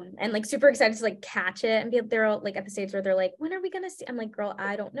 And like super excited to like catch it and be they're like at the stage where they're like, when are we gonna see? I'm like, girl,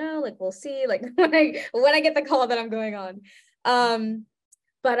 I don't know. Like we'll see. Like when I get the call that I'm going on.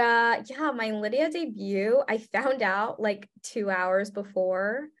 But yeah, my Lydia debut, I found out like 2 hours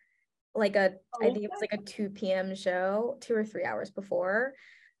before, like I think it was like a 2 p.m. show, 2 or 3 hours before.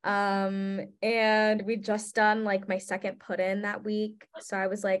 And we just done like my second put-in that week. So I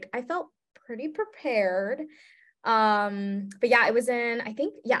was like, I felt pretty prepared. But yeah, it was in, I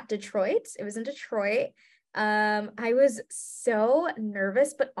think, yeah, Detroit. It was in Detroit. I was so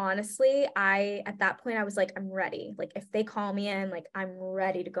nervous, but honestly, at that point I was like, I'm ready. Like if they call me in, like I'm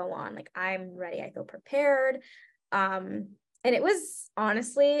ready to go on. Like I'm ready. I feel prepared. And it was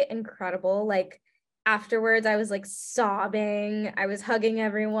honestly incredible. Like afterwards, I was like sobbing. I was hugging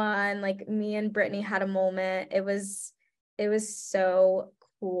everyone. Like me and Brittany had a moment. It was so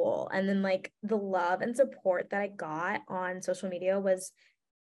cool. And then like the love and support that I got on social media was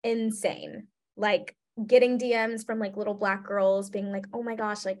insane. Like getting DMs from like little Black girls being like, oh my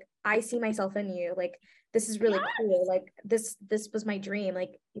gosh, like I see myself in you. Like this is really cool. Like this was my dream.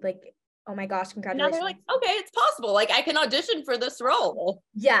 Like oh my gosh, congratulations. Now they're like, okay, it's possible. Like I can audition for this role.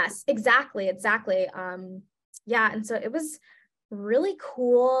 Yes, exactly. Yeah, and so it was really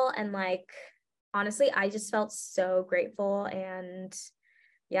cool. And like honestly, I just felt so grateful. And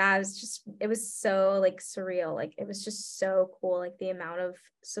yeah, it was so like surreal. Like it was just so cool. Like the amount of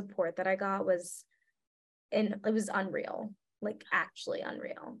support that I got it was unreal. Like actually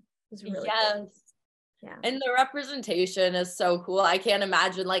unreal. It was really cool. Yeah. And the representation is so cool. I can't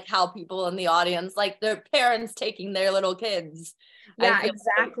imagine like how people in the audience, like their parents taking their little kids. Yeah,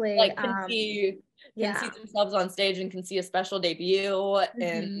 exactly. Like can see themselves on stage and can see a special debut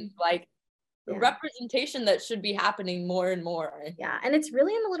and like representation that should be happening more and more. Yeah, and it's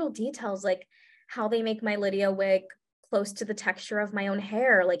really in the little details, like how they make my Lydia wig close to the texture of my own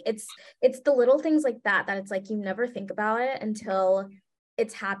hair. Like it's the little things like that it's like you never think about it until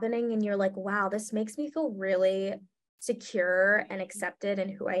it's happening and you're like, wow, this makes me feel really secure and accepted in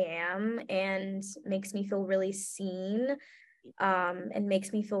who I am and makes me feel really seen, and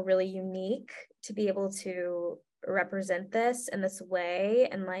makes me feel really unique to be able to represent this in this way.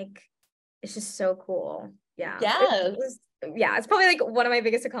 And like it's just so cool. Yeah. It's probably like one of my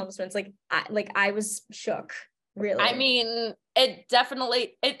biggest accomplishments. Like I was shook, really. I mean, it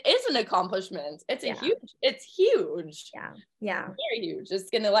is an accomplishment. It's huge. Yeah. Very huge. It's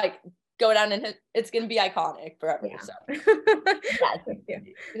gonna like go down and it's gonna be iconic forever. Yeah. So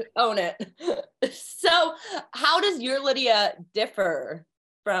own it. So how does your Lydia differ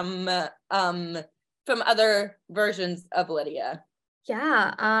from other versions of Lydia?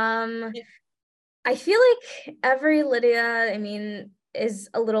 Yeah. I feel like every Lydia, I mean, is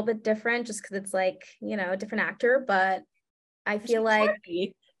a little bit different just because it's like, a different actor, but I feel like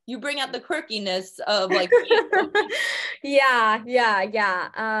you bring out the quirkiness of like yeah.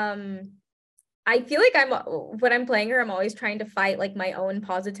 I feel like when I'm playing her, I'm always trying to fight like my own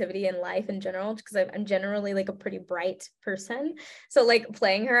positivity in life in general, because I'm generally like a pretty bright person. So like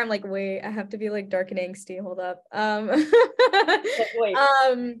playing her, I'm like, wait, I have to be like dark and angsty. Hold up. Wait,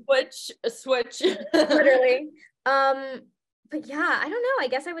 switch. Literally. But yeah, I don't know. I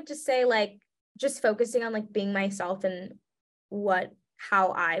guess I would just say like just focusing on like being myself and how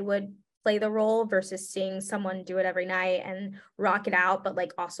I would play the role versus seeing someone do it every night and rock it out, but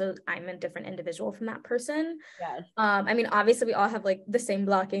like also I'm a different individual from that person. Yes. I mean, obviously we all have like the same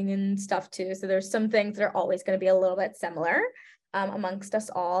blocking and stuff too, so there's some things that are always going to be a little bit similar amongst us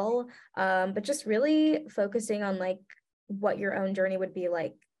all, but just really focusing on like what your own journey would be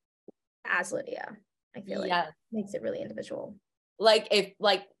like as Lydia. I feel like makes it really individual. Like if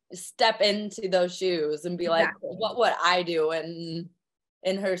like step into those shoes and be like, what would I do in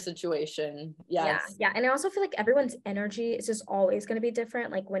her situation? Yes. Yeah. And I also feel like everyone's energy is just always going to be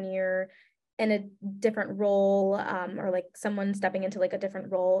different. Like when you're in a different role, or like someone stepping into like a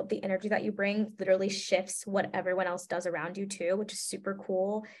different role, the energy that you bring literally shifts what everyone else does around you too, which is super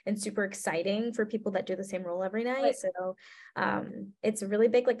cool and super exciting for people that do the same role every night. So it's a really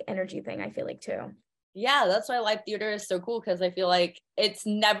big like energy thing, I feel like too. Yeah, that's why live theater is so cool, because I feel like it's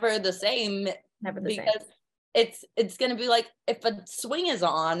never the same. Never the because same. it's going to be like, if a swing is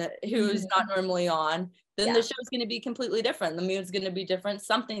on who's not normally on, then the show's going to be completely different. The mood's going to be different.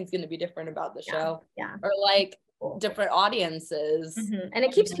 Something's going to be different about the show. Yeah. Or like different audiences. And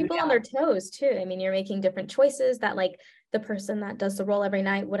it keeps people on their toes too. I mean, you're making different choices that like the person that does the role every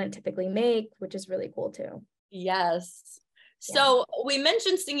night wouldn't typically make, which is really cool too. Yes. So we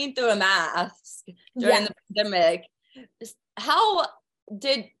mentioned singing through a mask during the pandemic.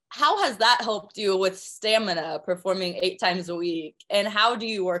 How has that helped you with stamina performing 8 times a week? And how do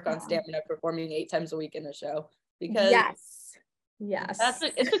you work on stamina performing 8 times a week in a show? Because yes,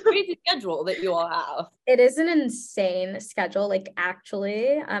 it's a crazy schedule that you all have. It is an insane schedule, like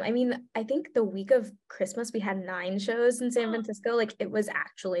actually. I mean, I think the week of Christmas we had 9 shows in San Francisco. Like it was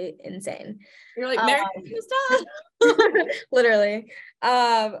actually insane. You're like, Merry Christmas. Literally.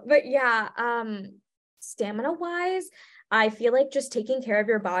 But yeah, stamina wise, I feel like just taking care of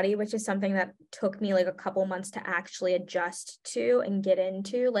your body, which is something that took me like a couple months to actually adjust to and get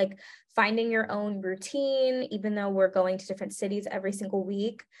into, like finding your own routine, even though we're going to different cities every single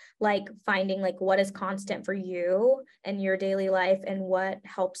week, like finding like what is constant for you and your daily life and what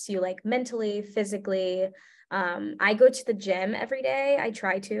helps you like mentally, physically. I go to the gym every day. I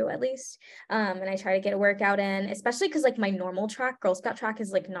try to at least, and I try to get a workout in, especially because like my normal track, Girl Scout track,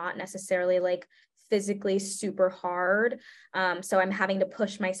 is like not necessarily like physically super hard. So I'm having to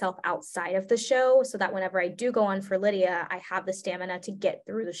push myself outside of the show so that whenever I do go on for Lydia, I have the stamina to get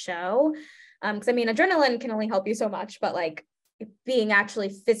through the show. Because I mean, adrenaline can only help you so much, but like being actually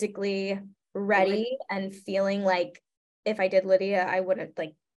physically ready and feeling like if I did Lydia, I wouldn't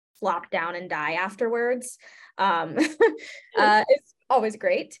like flop down and die afterwards. It's always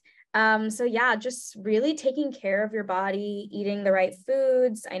great. So yeah, just really taking care of your body, eating the right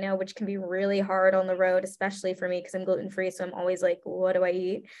foods. I know, which can be really hard on the road, especially for me because I'm gluten-free. So I'm always like, what do I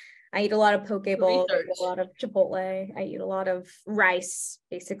eat? I eat a lot of poke bowls, I eat a lot of Chipotle, I eat a lot of rice,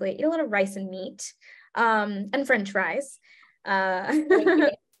 basically. I eat a lot of rice and meat, and French fries. I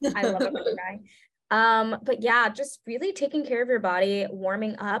love a French fry. But yeah, just really taking care of your body,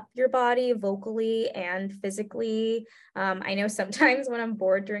 warming up your body vocally and physically. I know sometimes when I'm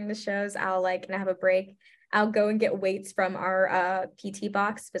bored during the shows, I'll like, and I have a break, I'll go and get weights from our PT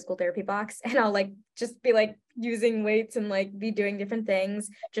box, physical therapy box, and I'll like just be like using weights and like be doing different things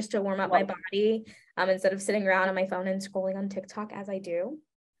just to warm up my body, instead of sitting around on my phone and scrolling on TikTok as I do.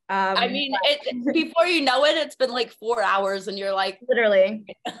 I mean, before you know it, it's been like 4 hours and you're like, literally.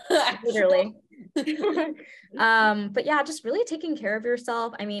 But yeah, just really taking care of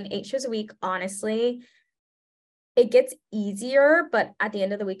yourself. I mean, 8 shows a week, honestly, it gets easier, but at the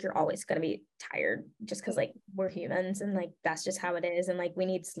end of the week, you're always going to be tired just because like we're humans and like that's just how it is. And like we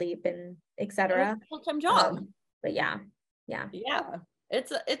need sleep and etc. Full-time job. But yeah.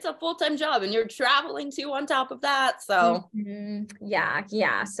 It's a full-time job and you're traveling too on top of that. So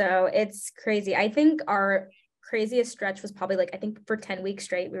yeah. So it's crazy. I think our craziest stretch was probably like, I think for 10 weeks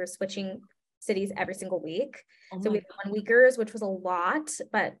straight, we were switching cities every single week. So we had 1 weekers, which was a lot,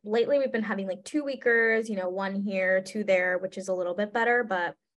 but lately we've been having like 2 weekers, 1 here, 2 there, which is a little bit better.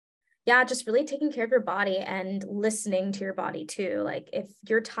 But yeah, just really taking care of your body and listening to your body too. Like if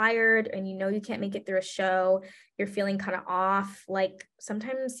you're tired and you can't make it through a show, you're feeling kind of off, like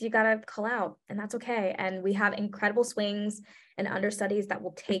sometimes you gotta call out and that's okay. And we have incredible swings and understudies that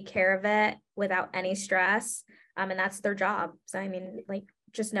will take care of it without any stress. And that's their job. So I mean, like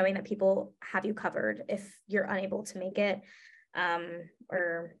just knowing that people have you covered if you're unable to make it,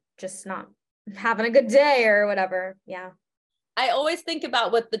 or just not having a good day or whatever. Yeah. I always think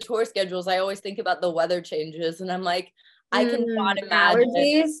about with the tour schedules, I always think about the weather changes and I'm like, I cannot imagine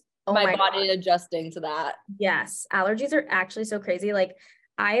allergies. my body adjusting to that. Yes. Allergies are actually so crazy. Like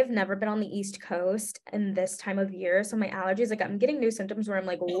I have never been on the East Coast in this time of year. So my allergies, like I'm getting new symptoms where I'm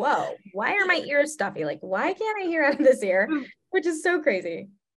like, whoa, why are my ears stuffy? Like, why can't I hear out of this ear? Which is so crazy.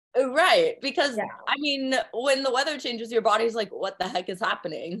 Right. Because I mean, when the weather changes, your body's like, what the heck is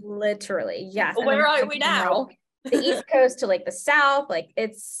happening? Literally. Yes. Where are we now? The East Coast to like the South, like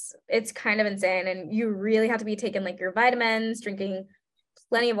it's kind of insane. And you really have to be taking like your vitamins, drinking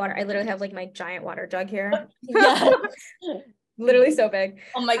plenty of water. I literally have like my giant water jug here. Literally so big.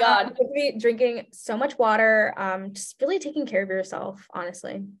 Oh my God. Drinking so much water, just really taking care of yourself,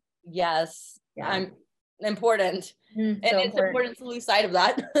 honestly. Yes. Yeah. I'm important. And it's important to lose sight of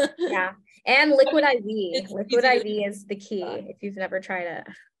that. Yeah. And Liquid IV. It's Liquid easy to IV is the key if you've never tried it.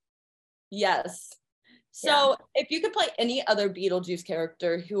 Yes. Yeah. So if you could play any other Beetlejuice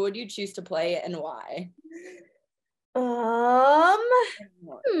character, who would you choose to play and why?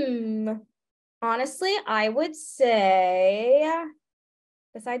 Honestly, I would say,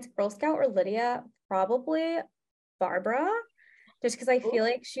 besides Girl Scout or Lydia, probably Barbara, just because I feel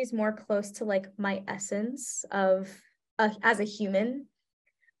like she's more close to like my essence of as a human.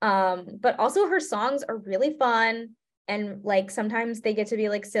 But also her songs are really fun, and like sometimes they get to be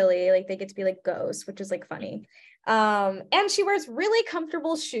like silly, like they get to be like ghosts, which is like funny. And she wears really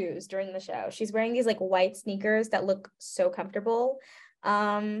comfortable shoes during the show. She's wearing these like white sneakers that look so comfortable. So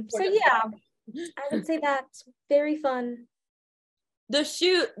yeah, I would say that's very fun. The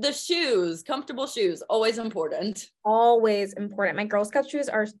shoes, comfortable shoes, always important. Always important. My Girl Scout shoes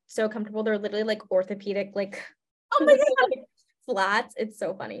are so comfortable. They're literally like orthopedic, like Oh my God. like flats. It's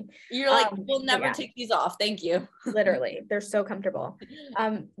so funny. You're like, we'll never take these off. Thank you. Literally, they're so comfortable.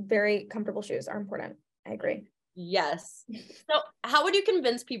 Very comfortable shoes are important. I agree. Yes. So how would you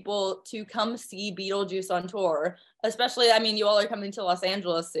convince people to come see Beetlejuice on tour? Especially, I mean, you all are coming to Los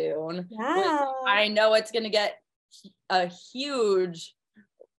Angeles soon. Yeah. I know it's going to get a huge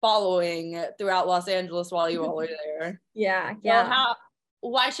following throughout Los Angeles while you all are there. Yeah. So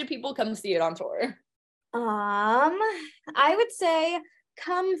why should people come see it on tour? I would say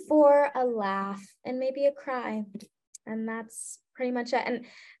come for a laugh and maybe a cry. And that's pretty much it. And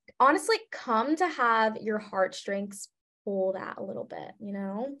honestly, come to have your heartstrings pulled at a little bit, you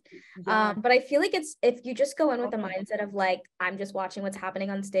know? Yeah. But I feel like it's if you just go in with the mindset of like, I'm just watching what's happening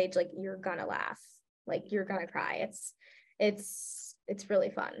on stage, like you're gonna laugh, like you're gonna cry. It's really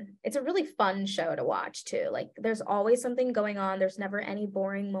fun. It's a really fun show to watch too. Like there's always something going on. There's never any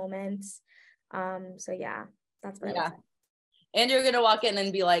boring moments. So yeah, that's what I would say. And you're gonna walk in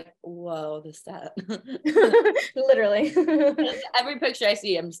and be like, whoa, this that. Literally. Every picture I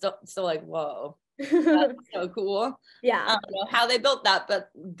see, I'm still like, whoa. That's so cool. Yeah. I don't know how they built that, but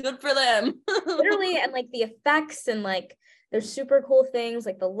good for them. Literally, and like the effects and like there's super cool things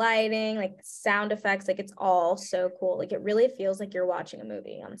like the lighting, like the sound effects, like it's all so cool. Like it really feels like you're watching a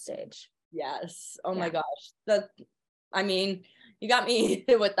movie on stage. Yes. Oh my gosh. I mean, you got me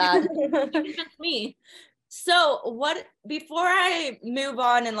with that. It's me. So before I move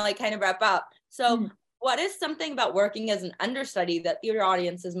on and like kind of wrap up, so what is something about working as an understudy that your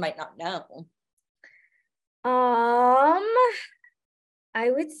audiences might not know? I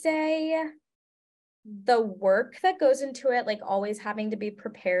would say the work that goes into it, like always having to be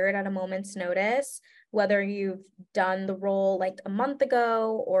prepared at a moment's notice, whether you've done the role like a month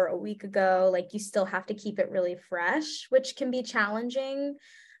ago or a week ago, like you still have to keep it really fresh, which can be challenging.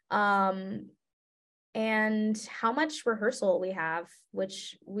 And how much rehearsal we have,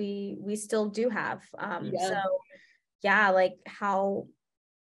 which we still do have. So yeah, like how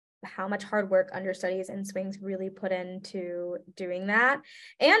much hard work understudies and swings really put into doing that.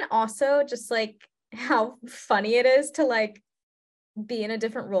 And also just like how funny it is to like be in a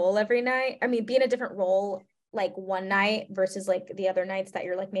different role every night. I mean, be in a different role like one night versus like the other nights that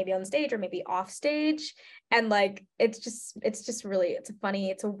you're like maybe on stage or maybe off stage. And like it's just really,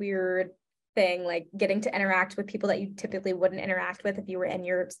 it's a weird thing, like getting to interact with people that you typically wouldn't interact with if you were in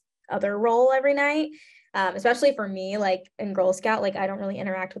your other role every night. Especially for me, like in Girl Scout, like I don't really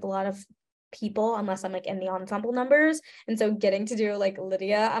interact with a lot of people unless I'm like in the ensemble numbers. And so getting to do like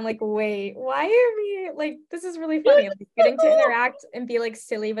Lydia, I'm like, wait, why are we like, this is really funny. Like, getting to interact and be like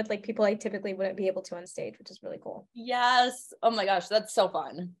silly with like people I typically wouldn't be able to on stage, which is really cool. Yes. Oh my gosh, that's so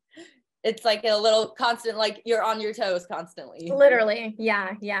fun. It's like a little constant, like you're on your toes constantly. Literally. Yeah.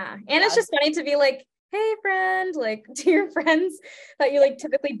 And it's just funny to be like, hey friend, like to your friends that you like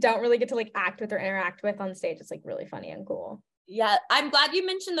typically don't really get to like act with or interact with on stage. It's like really funny and cool. Yeah, I'm glad you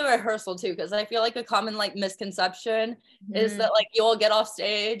mentioned the rehearsal too, because I feel like a common like misconception is that like you all get off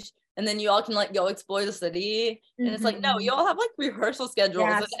stage and then you all can like go explore the city. And it's like, no, you all have like rehearsal schedules.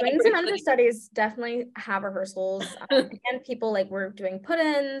 Yeah, swings and understudies definitely have rehearsals. And people like we're doing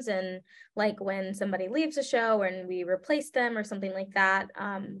put-ins and like when somebody leaves a show and we replace them or something like that,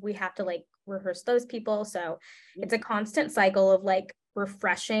 we have to like rehearse those people. So it's a constant cycle of like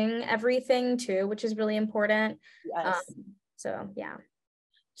refreshing everything too, which is really important. Yes. So yeah.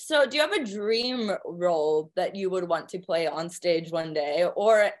 So do you have a dream role that you would want to play on stage one day,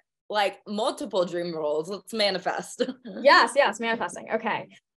 or like multiple dream roles? Let's manifest. Yes, manifesting. Okay.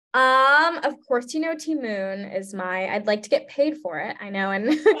 Of course, T Moon is I'd like to get paid for it. I know.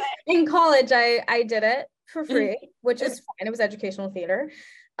 And in college, I did it for free, which is fine. It was educational theater.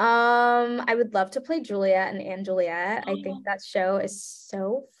 I would love to play Juliet and Juliet. I think that show is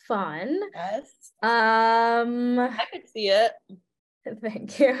so fun. Yes. I could see it.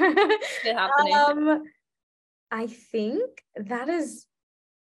 Thank you. It happening. I think that is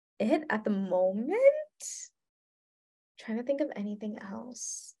it at the moment. Trying to think of anything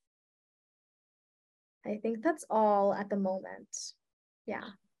else. I think that's all at the moment. Yeah.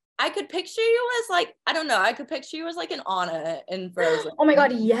 I could picture you as like, I don't know, I could picture you as like an Anna in Frozen. Oh my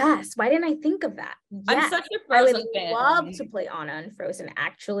God, yes. Why didn't I think of that? Yes. I'm such a Frozen fan. I would love to play Anna in Frozen,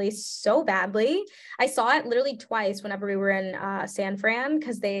 actually, so badly. I saw it literally twice whenever we were in San Fran,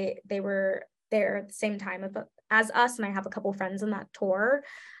 because they were there at the same time as us, and I have a couple friends in that tour.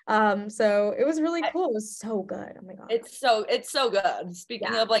 So it was really cool. It was so good. Oh my God. It's so good.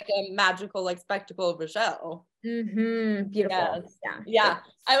 Speaking of like a magical like spectacle of a show. Beautiful. Yes. Yeah.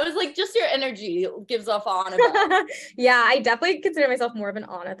 I was like, just your energy gives off Anna. Yeah, I definitely consider myself more of an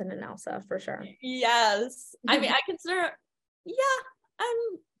Anna than an Elsa, for sure. Yes. I mean, I'm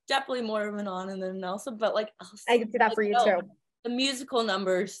definitely more of an Anna than an Elsa, but like Elsa, I can see that for you too. The musical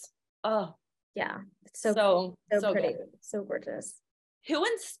numbers. Oh. Yeah. It's so pretty. Good. So gorgeous. Who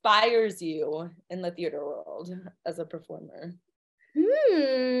inspires you in the theater world as a performer?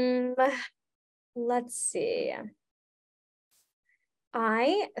 Let's see.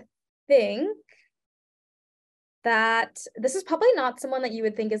 I think that this is probably not someone that you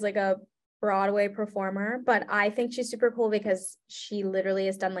would think is like a Broadway performer, but I think she's super cool because she literally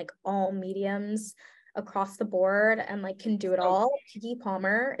has done like all mediums across the board and like can do it all. Keke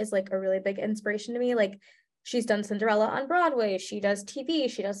Palmer is like a really big inspiration to me. Like, she's done Cinderella on Broadway. She does TV.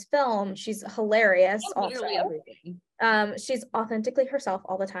 She does film. She's hilarious. Literally everything. She's authentically herself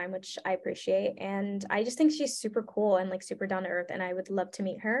all the time, which I appreciate. And I just think she's super cool and like super down to earth. And I would love to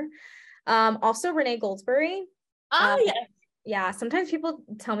meet her. Also Renee Goldsberry. Oh, yes. Yeah, sometimes people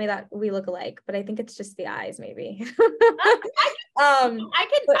tell me that we look alike, but I think it's just the eyes, maybe.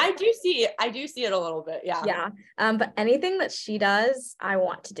 I do see it a little bit. Yeah. But anything that she does, I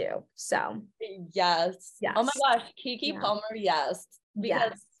want to do. So yes. Oh my gosh, Keke Palmer, yes.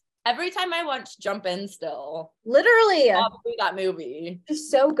 Because every time I watch Jump In still. Literally. Probably that movie.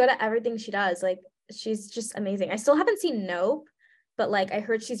 She's so good at everything she does. Like, she's just amazing. I still haven't seen Nope, but like I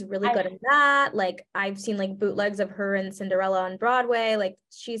heard she's really good at that. Like, I've seen like bootlegs of her and Cinderella on Broadway. Like,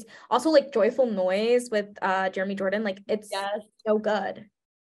 she's also like Joyful Noise with Jeremy Jordan. Like, it's so good.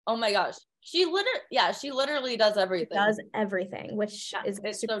 Oh my gosh. She literally does everything. She does everything, which is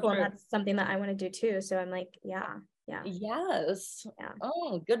super cool. And that's something that I want to do too. So I'm like, yeah. Yes. Yeah.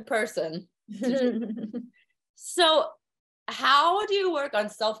 Oh, good person. So how do you work on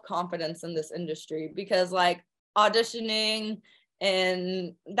self-confidence in this industry? Because like auditioning,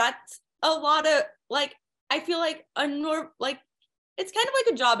 and that's a lot of like, I feel like it's kind of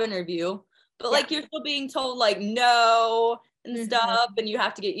like a job interview, but like you're still being told like no and stuff, and you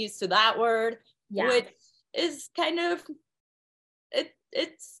have to get used to that word, which is kind of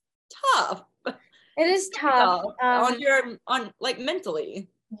it's tough. It is tough on like mentally.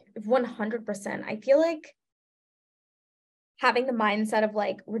 100%. I feel like having the mindset of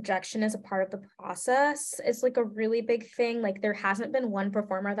like rejection as a part of the process is like a really big thing. Like, there hasn't been one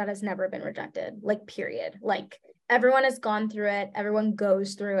performer that has never been rejected, like, period. Like, everyone has gone through it. Everyone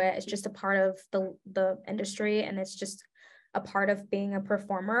goes through it. It's just a part of the industry, and it's just a part of being a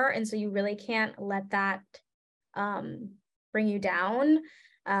performer. And so you really can't let that bring you down.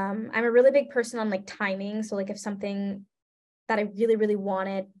 I'm a really big person on like timing. So like, if something that I really, really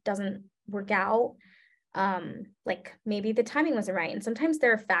wanted doesn't work out, like maybe the timing wasn't right. And sometimes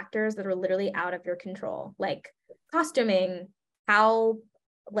there are factors that are literally out of your control, like costuming, how,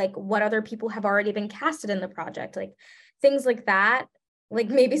 like what other people have already been casted in the project, like things like that. Like,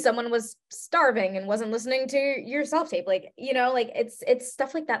 maybe someone was starving and wasn't listening to your self-tape, like, you know, like it's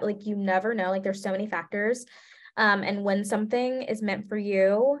stuff like that. Like, you never know, like there's so many factors. And when something is meant for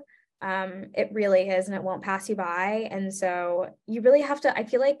you, it really is, and it won't pass you by. And so you really have to, I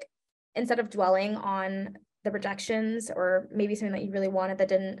feel like, instead of dwelling on the rejections or maybe something that you really wanted that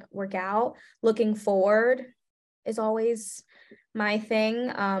didn't work out, looking forward is always my thing.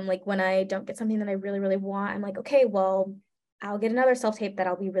 Like, when I don't get something that I really, really want, I'm like, okay, well, I'll get another self-tape that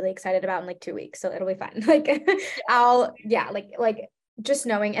I'll be really excited about in like 2 weeks. So it'll be fine. Like, like just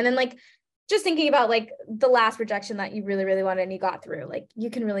knowing. And then like, just thinking about like the last rejection that you really, really wanted and you got through, like, you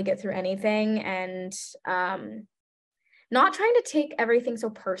can really get through anything. And not trying to take everything so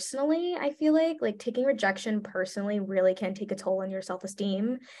personally. I feel like taking rejection personally really can take a toll on your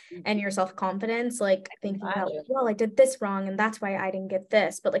self-esteem and your self-confidence. Like, thinking about, well, I did this wrong and that's why I didn't get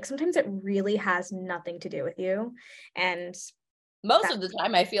this. But like, sometimes it really has nothing to do with you. And Most of the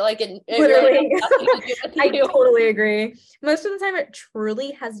time, I feel like it Literally. really has nothing to do with I you. totally agree. Most of the time, it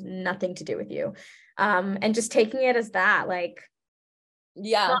truly has nothing to do with you. And just taking it as that, like,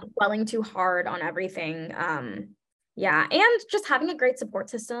 not dwelling too hard on everything. Yeah, and just having a great support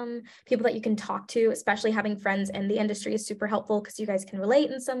system, people that you can talk to, especially having friends in the industry is super helpful because you guys can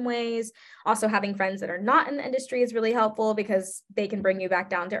relate in some ways. Also, having friends that are not in the industry is really helpful because they can bring you back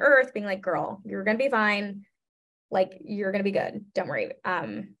down to earth, being like, girl, you're gonna be fine. Like, you're gonna be good. Don't worry.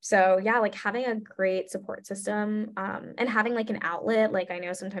 So yeah, like having a great support system, and having like an outlet. Like, I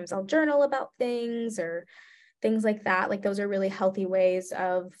know sometimes I'll journal about things or things like that. Like, those are really healthy ways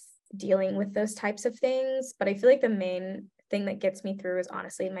of dealing with those types of things. But I feel like the main thing that gets me through is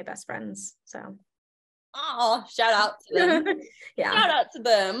honestly my best friends. So Oh, shout out to them. Yeah. Shout out to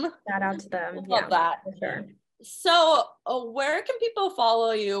them. Shout out to them. Love that. For sure. So, where can people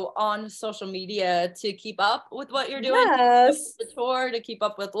follow you on social media to keep up with what you're doing? Yes. To keep up with the tour, to keep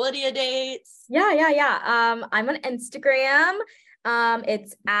up with Lydia dates? Yeah. I'm on Instagram.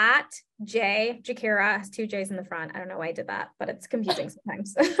 It's at Jackera, has 2 J's in the front. I don't know why I did that, but it's confusing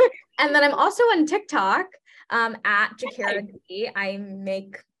sometimes. And then I'm also on TikTok, at Jackera. I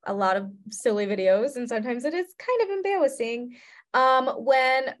make a lot of silly videos, and sometimes it is kind of embarrassing.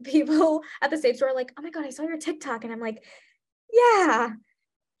 When people at the stage store are like, oh my God, I saw your TikTok. And I'm like, yeah.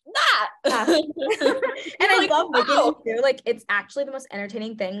 And I love making them too. Like, it's actually the most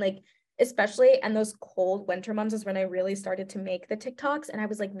entertaining thing. Like, especially in those cold winter months is when I really started to make the TikToks. And I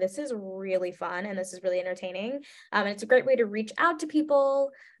was like, this is really fun and this is really entertaining. And it's a great way to reach out to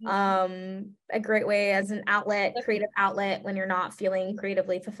people. A great way as an outlet, creative outlet when you're not feeling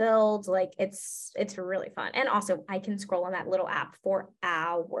creatively fulfilled. Like, it's really fun. And also I can scroll on that little app for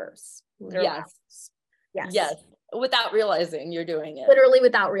hours. Yes. Without realizing you're doing it. Literally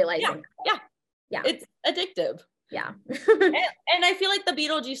without realizing. Yeah. It's addictive. Yeah. and I feel like the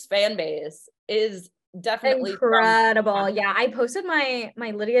Beetlejuice fan base is definitely incredible. Yeah, I posted my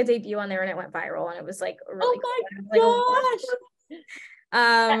Lydia debut on there and it went viral and it was like really cool.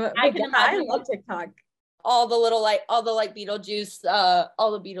 I can imagine. I love TikTok. All the Beetlejuice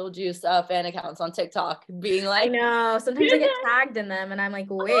fan accounts on TikTok being like, I know sometimes I get tagged in them and I'm like,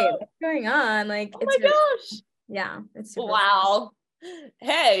 wait, what's going on? Like, oh my gosh. Yeah, it's super wow.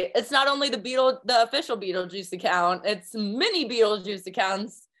 Hey, it's not only the official Beetlejuice account, it's many Beetlejuice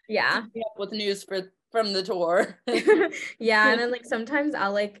accounts. Yeah. With news from the tour. Yeah, and then like sometimes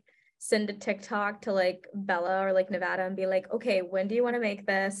I'll like send a TikTok to like Bella or like Nevada and be like, okay, when do you want to make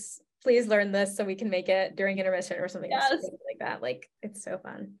this? Please learn this so we can make it during intermission or something like that. Like, it's so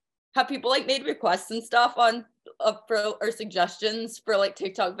fun. Have people like made requests and stuff on or suggestions for like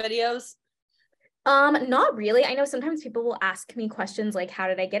TikTok videos? Not really. I know sometimes people will ask me questions like, how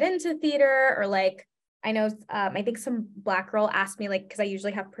did I get into theater? Or like, I know, I think some Black girl asked me, like, because I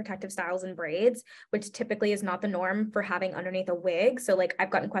usually have protective styles and braids, which typically is not the norm for having underneath a wig. So like,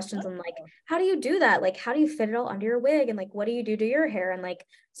 I've gotten questions on like, how do you do that? Like, how do you fit it all under your wig? And like, what do you do to your hair? And like,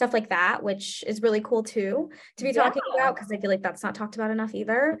 stuff like that, which is really cool too, to be talking about, because I feel like that's not talked about enough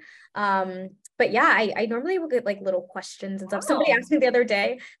either. But yeah, I normally will get like little questions and stuff. Somebody asked me the other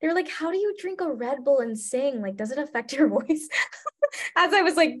day, they were like, how do you drink a Red Bull and sing? Like, does it affect your voice? As I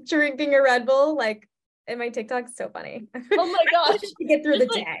was like drinking a Red Bull, like, in my TikTok, so funny. Oh my gosh. To get through the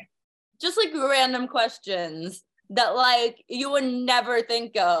day. Just like random questions that like you would never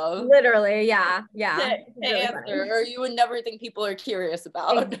think of. Literally, yeah. To answer, or you would never think people are curious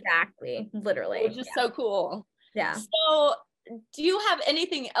about. Exactly. Literally. Which is so cool. Yeah. So do you have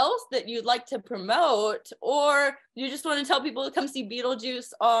anything else that you'd like to promote, or you just want to tell people to come see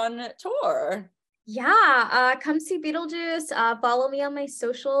Beetlejuice on tour? Yeah, come see Beetlejuice. Follow me on my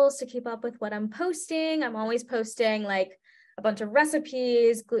socials to keep up with what I'm posting. I'm always posting like a bunch of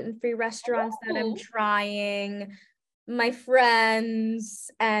recipes, gluten-free restaurants that I'm trying, my friends,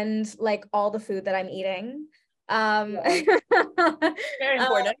 and like all the food that I'm eating. Very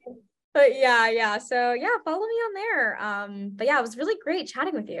important. But yeah. So yeah, follow me on there. But yeah, it was really great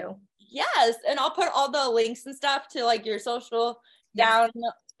chatting with you. Yes, and I'll put all the links and stuff to like your social down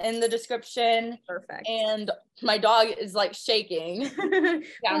in the description. Perfect. And my dog is like shaking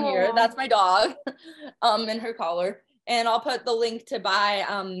down here. That's my dog in her collar. And I'll put the link to buy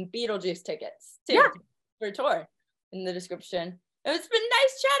Beetlejuice tickets too for tour in the description. It's been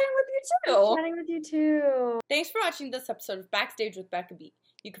nice chatting with you too. Nice chatting with you too. Thanks for watching this episode of Backstage with Becca B.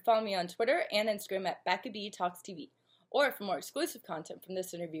 You can follow me on Twitter and Instagram at Becca B Talks TV. Or for more exclusive content from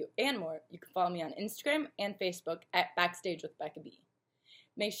this interview and more, you can follow me on Instagram and Facebook at Backstage with Becca B.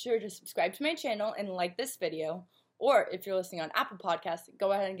 Make sure to subscribe to my channel and like this video, or if you're listening on Apple Podcasts,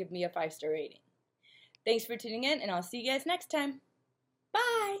 go ahead and give me a 5-star rating. Thanks for tuning in, and I'll see you guys next time.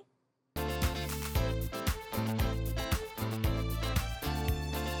 Bye.